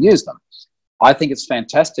need to use them. I think it's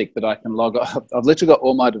fantastic that I can log off. I've literally got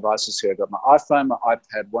all my devices here. I've got my iPhone, my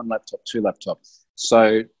iPad, 1 laptop, 2 laptops.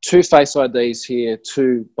 So 2 Face IDs here,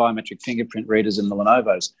 2 biometric fingerprint readers in the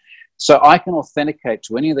Lenovo's. So I can authenticate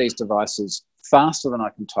to any of these devices faster than I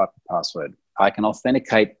can type a password. I can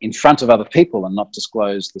authenticate in front of other people and not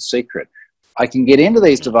disclose the secret. I can get into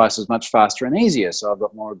these devices much faster and easier, so I've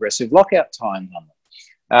got more aggressive lockout times on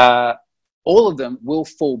them. All of them will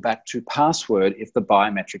fall back to password if the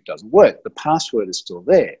biometric doesn't work. The password is still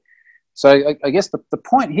there. So I guess the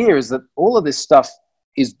point here is that all of this stuff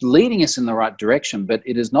is leading us in the right direction, but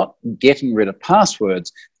it is not getting rid of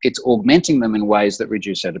passwords. It's augmenting them in ways that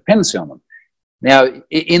reduce our dependency on them. Now,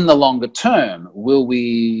 in the longer term, will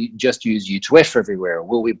we just use U2F everywhere?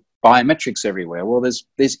 Will we biometrics everywhere? Well, there's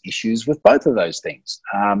issues with both of those things.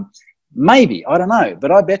 Maybe, I don't know,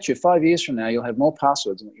 but I bet you 5 years from now, you'll have more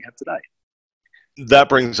passwords than what you have today. That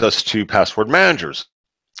brings us to password managers,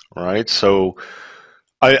 right? So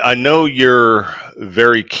I know you're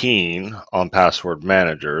very keen on password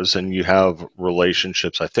managers and you have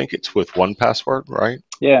relationships, I think it's with 1Password, right?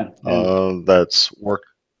 Yeah. That's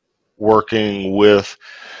working with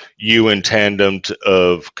you in tandem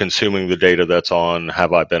of consuming the data that's on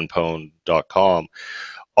haveibeenpwned.com.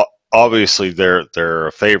 Obviously, they're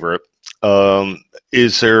a favorite.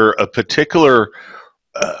 Is there a particular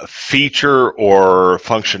feature or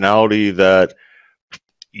functionality that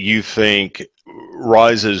you think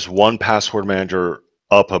rises 1Password manager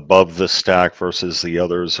up above the stack versus the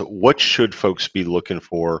others? What should folks be looking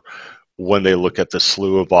for when they look at the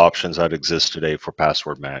slew of options that exist today for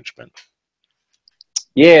password management?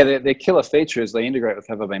 Yeah, their killer feature is they integrate with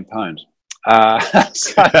Have I Been Pwned.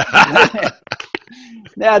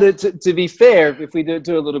 Now, to be fair, if we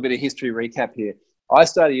do a little bit of history recap here, I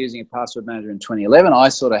started using a password manager in 2011. I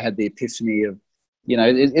sort of had the epiphany of,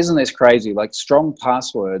 isn't this crazy? Like, strong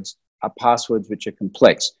passwords are passwords which are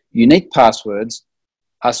complex. Unique passwords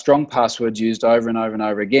are strong passwords used over and over and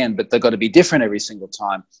over again, but they've got to be different every single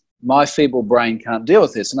time. My feeble brain can't deal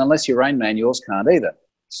with this, and unless you're Rain Man, yours can't either.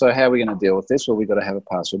 So how are we going to deal with this? Well, we've got to have a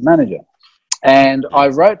password manager. And I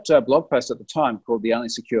wrote a blog post at the time called The Only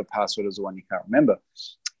Secure Password is the One You Can't Remember.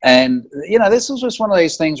 And, this was just one of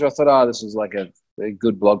these things where I thought, this is like a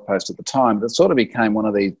good blog post at the time. But it sort of became one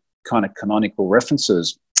of the kind of canonical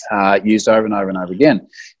references used over and over and over again.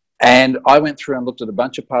 And I went through and looked at a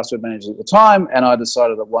bunch of password managers at the time, and I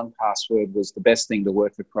decided that 1Password was the best thing to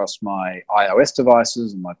work across my iOS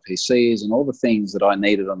devices and my PCs and all the things that I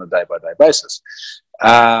needed on a day-by-day basis.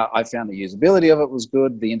 I found the usability of it was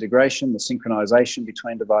good, the integration, the synchronization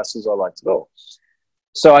between devices, I liked it all.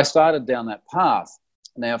 So I started down that path.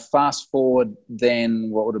 Now, fast forward then,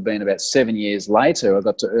 what would have been about 7 years later, I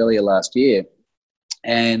got to earlier last year,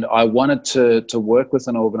 and I wanted to work with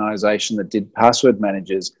an organization that did password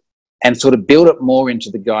managers and sort of build it more into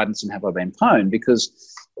the guidance in Have I Been Pwned,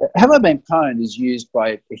 because Have I Been Pwned is used by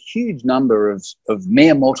a huge number of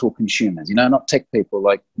mere mortal consumers, not tech people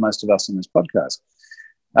like most of us in this podcast.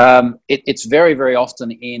 It's very, very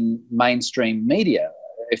often in mainstream media.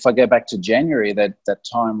 If I go back to January, that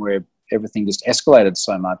time where everything just escalated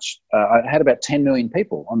so much, I had about 10 million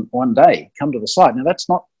people on one day come to the site. Now, that's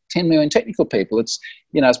not 10 million technical people. It's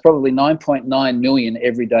probably 9.9 million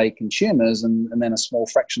everyday consumers, and then a small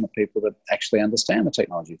fraction of people that actually understand the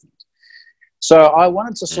technology things. So I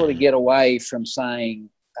wanted to sort of get away from saying,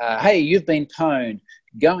 hey, you've been pwned,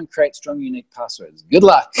 go and create strong, unique passwords. Good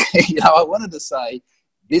luck. I wanted to say,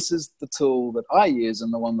 this is the tool that I use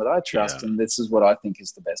and the one that I trust, and this is what I think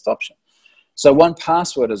is the best option. So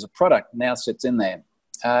 1Password as a product now sits in there.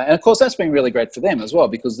 And of course, that's been really great for them as well,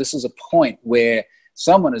 because this is a point where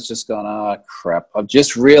someone has just gone, oh, crap, I've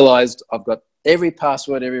just realized I've got every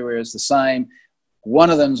password everywhere is the same. One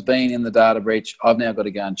of them's been in the data breach. I've now got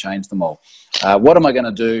to go and change them all. What am I going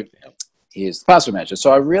to do? Here's the password manager.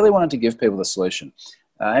 So I really wanted to give people the solution.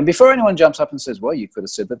 And before anyone jumps up and says, well, you could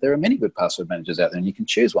have said that there are many good password managers out there and you can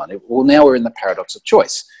choose one. Well, now we're in the paradox of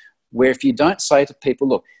choice, where if you don't say to people,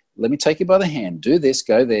 look, let me take you by the hand, do this,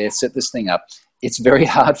 go there, set this thing up, it's very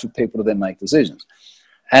hard for people to then make decisions.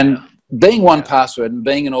 And being 1Password and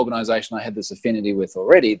being an organization I had this affinity with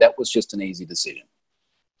already, that was just an easy decision.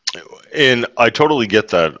 And I totally get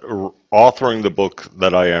that. Authoring the book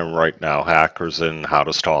that I am right now, Hackers and How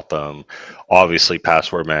to Stop Them, obviously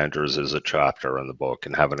password managers is a chapter in the book,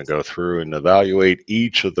 and having to go through and evaluate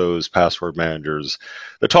each of those password managers,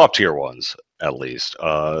 the top tier ones at least.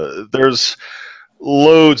 There's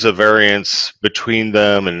loads of variance between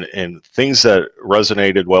them and things that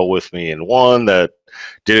resonated well with me in one that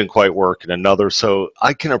didn't quite work in another. So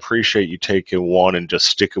I can appreciate you taking one and just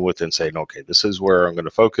sticking with it and saying, okay, this is where I'm going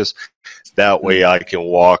to focus. That way I can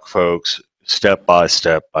walk folks step by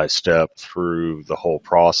step through the whole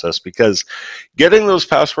process, because getting those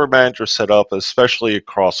password managers set up, especially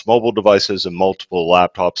across mobile devices and multiple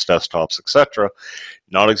laptops, desktops, etc.,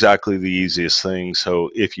 not exactly the easiest thing. So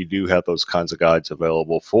if you do have those kinds of guides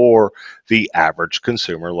available for the average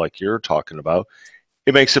consumer like you're talking about,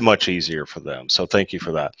 it makes it much easier for them. So thank you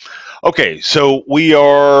for that. Okay, so we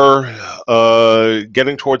are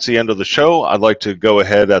getting towards the end of the show. I'd like to go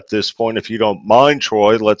ahead at this point, if you don't mind,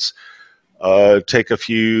 Troy, let's take a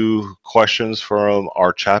few questions from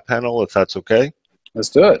our chat panel, if that's okay. Let's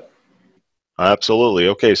do it. Absolutely.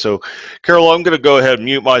 Okay, so Carol, I'm going to go ahead and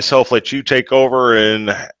mute myself, let you take over and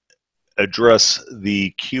address the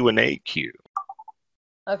Q&A queue.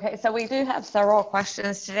 Okay, so we do have several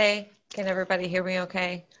questions today. Can everybody hear me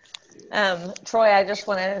okay? Troy, I just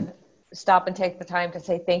want to stop and take the time to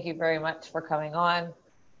say thank you very much for coming on.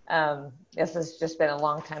 This has just been a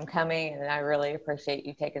long time coming, and I really appreciate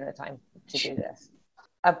you taking the time to do this.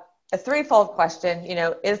 A threefold question,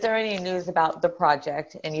 is there any news about the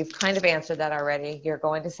project? And you've kind of answered that already. You're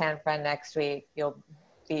going to San Fran next week. You'll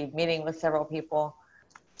be meeting with several people.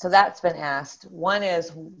 So that's been asked. One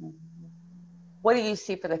is, what do you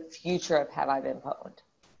see for the future of Have I Been Pwned?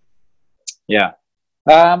 Yeah.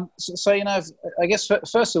 So I guess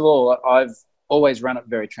first of all, I've always run it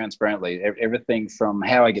very transparently. Everything from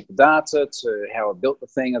how I get the data to how I built the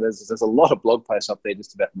thing. There's a lot of blog posts up there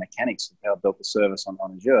just about the mechanics of how I built the service on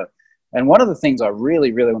Azure. And one of the things I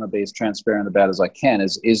really, really want to be as transparent about as I can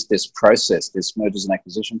is this process, this mergers and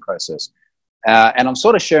acquisition process. And I'm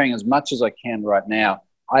sort of sharing as much as I can right now.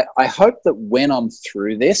 I hope that when I'm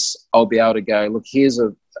through this, I'll be able to go, look, here's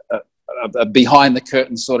a behind the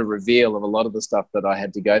curtain sort of reveal of a lot of the stuff that I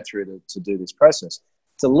had to go through to do this process.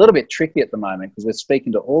 It's a little bit tricky at the moment because we're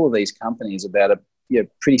speaking to all of these companies about a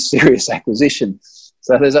pretty serious acquisition.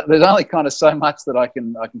 So there's only kind of so much that I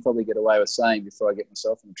can probably get away with saying before I get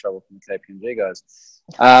myself into trouble from the KPMG guys.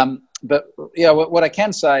 But yeah, what I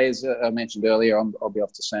can say is, I mentioned earlier, I'll be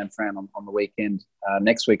off to San Fran on the weekend.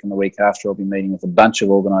 Next week and the week after, I'll be meeting with a bunch of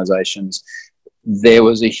organizations. There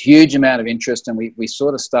was a huge amount of interest, and we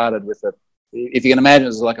sort of started with if you can imagine,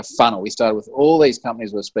 it's like a funnel. We started with all these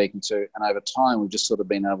companies we're speaking to, and over time, we've just sort of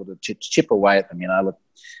been able to chip away at them. Look,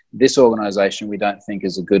 this organization we don't think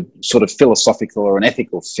is a good sort of philosophical or an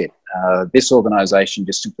ethical fit. This organization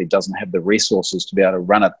just simply doesn't have the resources to be able to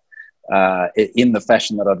run it in the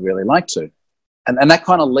fashion that I'd really like to. And that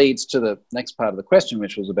kind of leads to the next part of the question,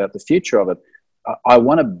 which was about the future of it. I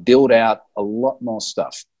want to build out a lot more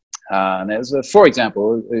stuff. And there's, for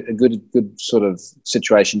example, a good sort of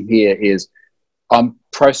situation here is I'm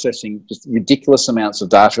processing just ridiculous amounts of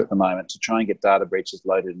data at the moment to try and get data breaches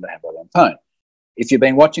loaded into Have I Been Pwned. If you've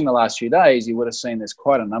been watching the last few days, you would have seen there's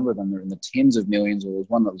quite a number of them. They're in the tens of millions, or there's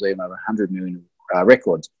one that was even over 100 million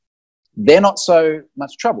records. They're not so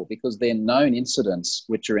much trouble because they're known incidents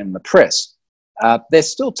which are in the press. They're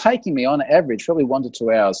still taking me on average probably 1 to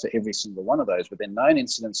 2 hours for every single one of those, but they're known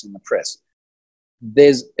incidents in the press.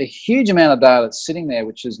 There's a huge amount of data that's sitting there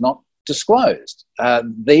which is not disclosed.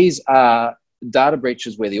 These are data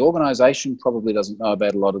breaches where the organisation probably doesn't know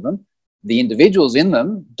about a lot of them. The individuals in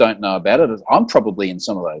them don't know about it. I'm probably in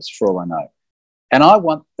some of those for all I know. And I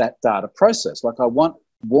want that data processed. Like I want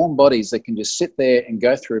warm bodies that can just sit there and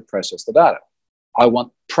go through and process the data. I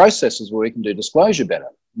want processes where we can do disclosure better.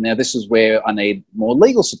 Now, this is where I need more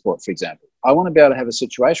legal support, for example. I want to be able to have a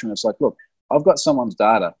situation where it's like, look, I've got someone's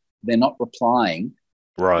data. They're not replying.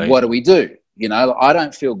 Right. What do we do? You know, I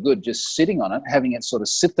don't feel good just sitting on it, having it sort of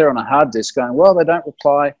sit there on a hard disk going, well, they don't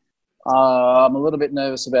reply. I'm a little bit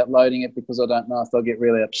nervous about loading it because I don't know if they'll get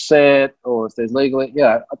really upset or if there's legal.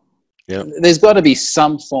 Yeah. There's got to be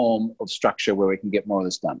some form of structure where we can get more of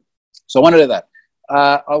this done. So I want to do that.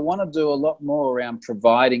 I want to do a lot more around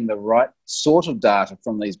providing the right sort of data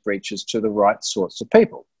from these breaches to the right sorts of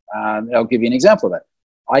people. I'll give you an example of that.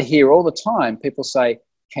 I hear all the time people say,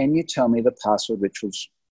 can you tell me the password which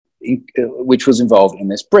was involved in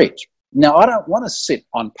this breach? Now, I don't want to sit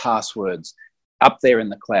on passwords up there in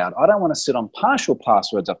the cloud. I don't want to sit on partial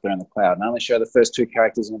passwords up there in the cloud and only show the first 2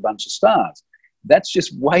 characters and a bunch of stars. That's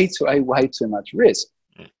just way too much risk.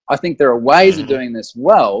 I think there are ways of doing this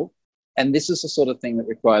well, and this is the sort of thing that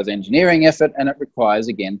requires engineering effort, and it requires,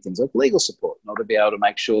 again, things like legal support in order to be able to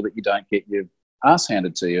make sure that you don't get your ass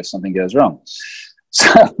handed to you if something goes wrong.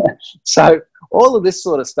 So all of this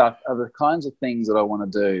sort of stuff are the kinds of things that I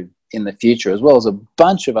want to do in the future, as well as a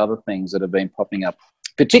bunch of other things that have been popping up,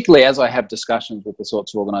 particularly as I have discussions with the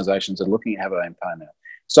sorts of organisations that are looking at Have I Been Pwned now.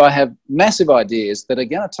 So I have massive ideas that are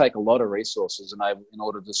going to take a lot of resources in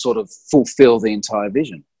order to sort of fulfil the entire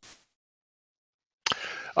vision.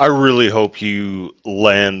 I really hope you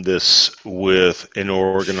land this with an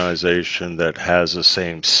organization that has the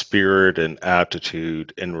same spirit and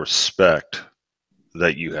attitude and respect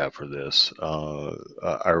that you have for this.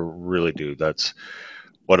 I really do. That's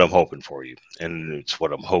what I'm hoping for you. And it's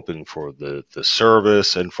what I'm hoping for the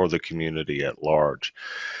service and for the community at large.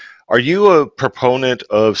 Are you a proponent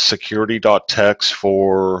of security.txt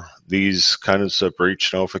for these kinds of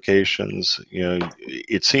breach notifications? You know,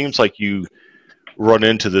 it seems like you run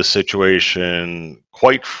into this situation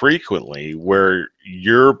quite frequently where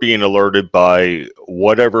you're being alerted by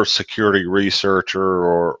whatever security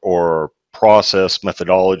researcher or process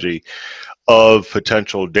methodology of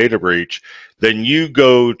potential data breach. Then you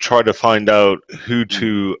go try to find out who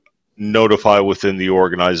to notify within the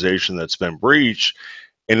organization that's been breached,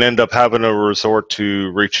 and end up having to resort to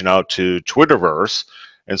reaching out to Twitterverse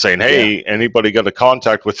and saying, hey, anybody got a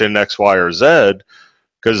contact within X, Y, or Z?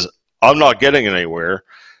 Because I'm not getting anywhere.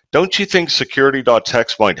 Don't you think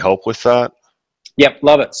security.txt might help with that? Yep,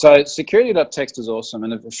 love it. So security.txt is awesome.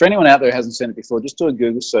 And if, for anyone out there who hasn't seen it before, just do a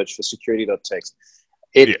Google search for security.txt.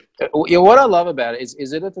 What I love about it is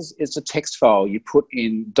it's a text file you put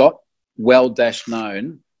in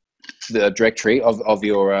 .well-known, the directory of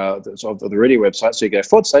your of the Rudy website. So you go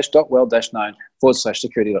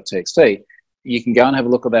 /.well-known/security.txt. You can go and have a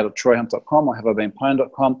look at that at troyhunt.com or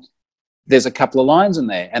haveibeenpwned.com. There's a couple of lines in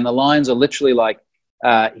there, and the lines are literally like,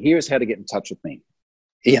 here's how to get in touch with me.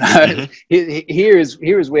 You know, here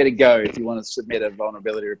is where to go if you want to submit a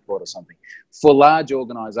vulnerability report or something. For large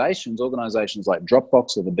organizations like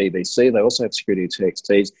Dropbox or the BBC, they also have security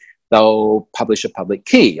TXTs. They'll publish a public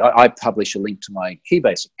key. I publish a link to my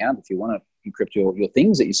Keybase account if you want to encrypt your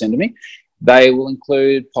things that you send to me. They will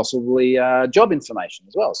include possibly job information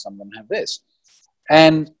as well. Some of them have this.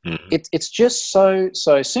 And it's just so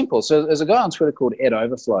simple. So there's a guy on Twitter called Ed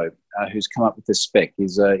Overflow who's come up with this spec.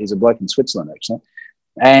 He's a bloke in Switzerland, actually.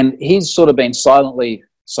 And he's sort of been silently,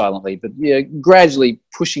 but gradually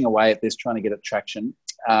pushing away at this, trying to get it traction.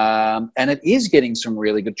 And it is getting some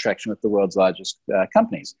really good traction with the world's largest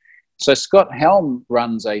companies. So Scott Helm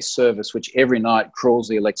runs a service which every night crawls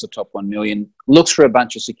the Alexa Top 1 Million, looks for a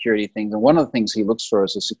bunch of security things. And one of the things he looks for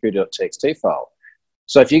is a security.txt file.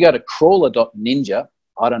 So if you go to crawler.ninja,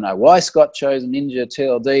 I don't know why Scott chose Ninja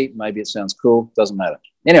TLD. Maybe it sounds cool. Doesn't matter.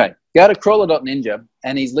 Anyway, go to crawler.ninja,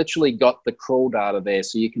 and he's literally got the crawl data there,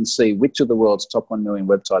 so you can see which of the world's top 1 million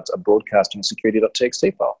websites are broadcasting a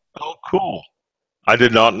security.txt file. Oh, cool. I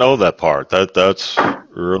did not know that part. That's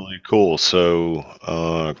Really cool. So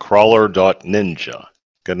crawler.ninja.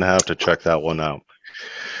 Gonna have to check that one out.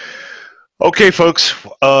 Okay, folks.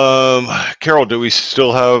 Carol, do we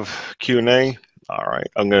still have Q&A? All right.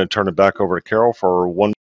 I'm going to turn it back over to Carol for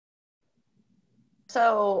one.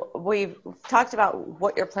 So we've talked about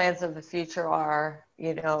what your plans of the future are,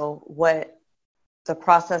 what the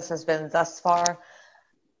process has been thus far.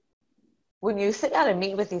 When you sit down and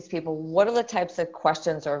meet with these people, what are the types of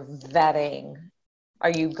questions or vetting are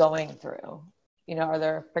you going through? Are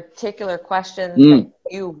there particular questions that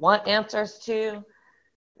you want answers to?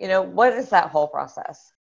 What is that whole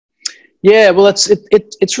process? Yeah, well,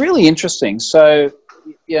 it's really interesting. So,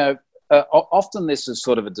 often this is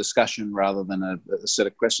sort of a discussion rather than a set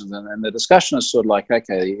of questions, and the discussion is sort of like,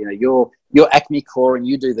 okay, you're Acme Core and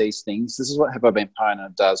you do these things. This is what Have I Been Pioneer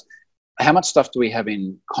does. How much stuff do we have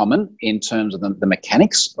in common in terms of the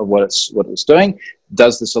mechanics of what it's doing?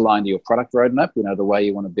 Does this align to your product roadmap? The way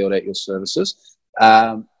you want to build out your services.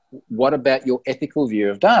 What about your ethical view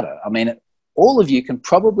of data? I mean, all of you can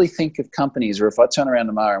probably think of companies, or if I turn around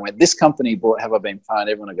tomorrow and went, this company bought Have I Been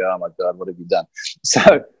Pioneer, everyone will go, oh my God, what have you done? So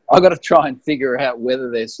I've got to try and figure out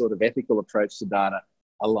whether their sort of ethical approach to data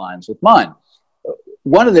aligns with mine.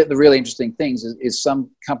 One of the really interesting things is some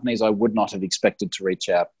companies I would not have expected to reach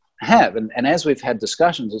out have. And as we've had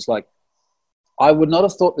discussions, it's like, I would not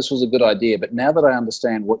have thought this was a good idea, but now that I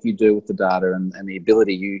understand what you do with the data and the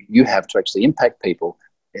ability you have to actually impact people,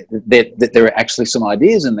 there are actually some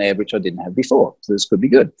ideas in there which I didn't have before. So this could be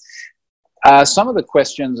good. Some of the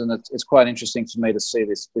questions, and it's quite interesting for me to see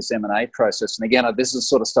this M&A process. And again, this is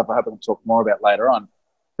sort of stuff I hope I can talk more about later on.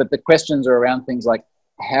 But the questions are around things like,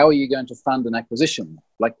 how are you going to fund an acquisition?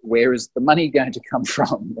 Like, where is the money going to come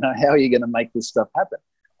from? How are you going to make this stuff happen?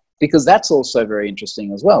 Because that's also very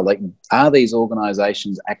interesting as well. Like, are these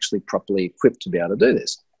organizations actually properly equipped to be able to do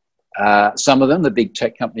this? Some of them, the big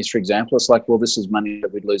tech companies, for example, it's like, well, this is money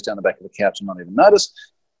that we'd lose down the back of the couch and not even notice.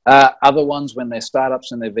 Other ones, when they're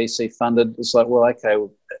startups and they're VC funded, it's like, well, okay,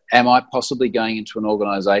 am I possibly going into an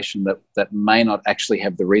organization that may not actually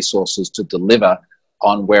have the resources to deliver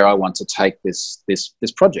on where I want to take this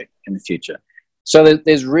project in the future? So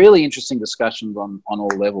there's really interesting discussions on all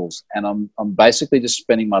levels, and I'm basically just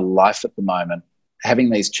spending my life at the moment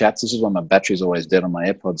having these chats. This is why my battery's always dead on my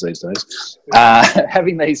AirPods these days.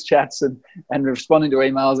 Having these chats and responding to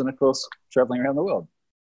emails, and of course traveling around the world.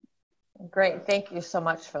 Great, thank you so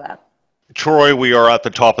much for that. Troy, we are at the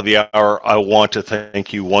top of the hour. I want to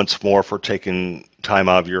thank you once more for taking time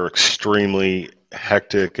out of your extremely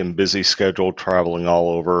hectic and busy schedule, traveling all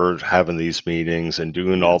over, having these meetings, and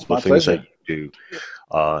doing all the things that you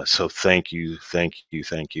do. So thank you.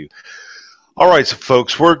 All right, so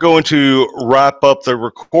folks, we're going to wrap up the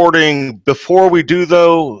recording. Before we do,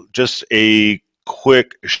 though, just a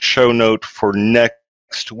quick show note for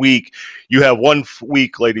next week. You have 1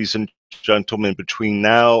 week, ladies and gentlemen, between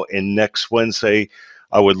now and next Wednesday.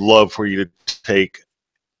 I would love for you to take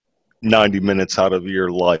 90 minutes out of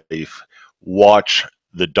your life, watch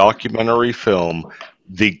the documentary film,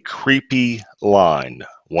 The Creepy Line.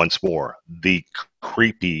 Once more, The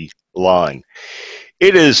Creepy Line.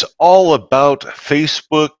 It is all about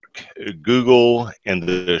Facebook, Google, and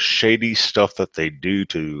the shady stuff that they do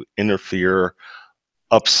to interfere,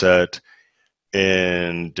 upset,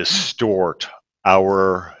 and distort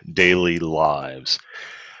our daily lives.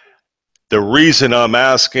 The reason I'm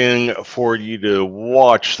asking for you to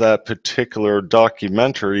watch that particular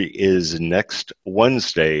documentary is next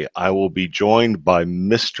Wednesday, I will be joined by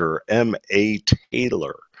Mr. M.A.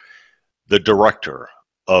 Taylor, the director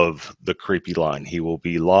of The Creepy Line. He will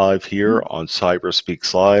be live here on Cyber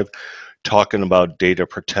Speaks Live, talking about data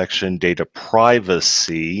protection, data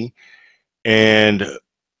privacy, and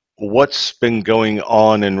what's been going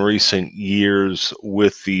on in recent years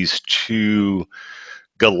with these two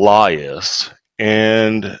Goliaths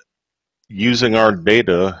and using our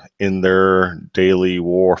data in their daily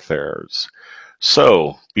warfares.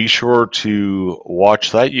 So be sure to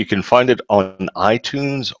watch that. You can find it on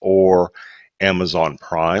iTunes or Amazon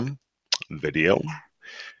Prime Video.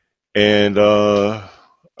 And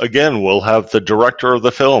again, we'll have the director of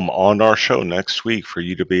the film on our show next week for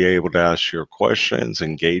you to be able to ask your questions,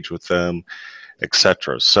 engage with them,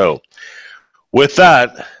 etc. So with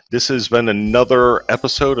that, this has been another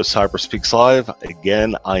episode of Cyber Speaks Live.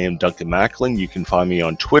 Again, I am Duncan Macklin. You can find me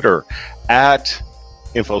on Twitter at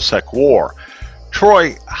InfoSecWar.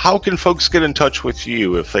 Troy, how can folks get in touch with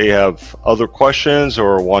you if they have other questions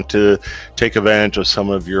or want to take advantage of some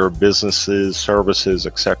of your businesses, services,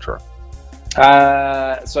 etc.?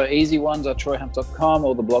 So easy ones are troyhunt.com.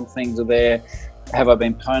 All the blog things are there.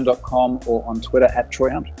 HaveIBeenPwned.com or on Twitter at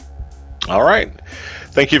TroyHunt. All right.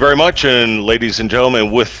 Thank you very much. And ladies and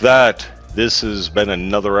gentlemen, with that, this has been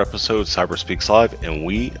another episode of Cyber Speaks Live, and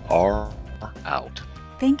we are out.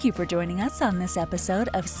 Thank you for joining us on this episode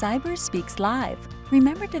of Cyber Speaks Live.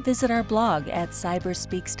 Remember to visit our blog at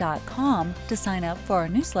cyberspeaks.com to sign up for our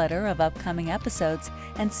newsletter of upcoming episodes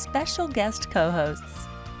and special guest co-hosts.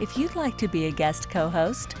 If you'd like to be a guest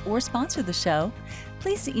co-host or sponsor the show,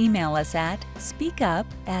 please email us at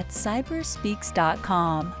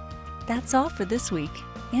speakup@cyberspeaks.com. That's all for this week.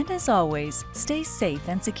 And as always, stay safe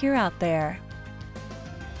and secure out there.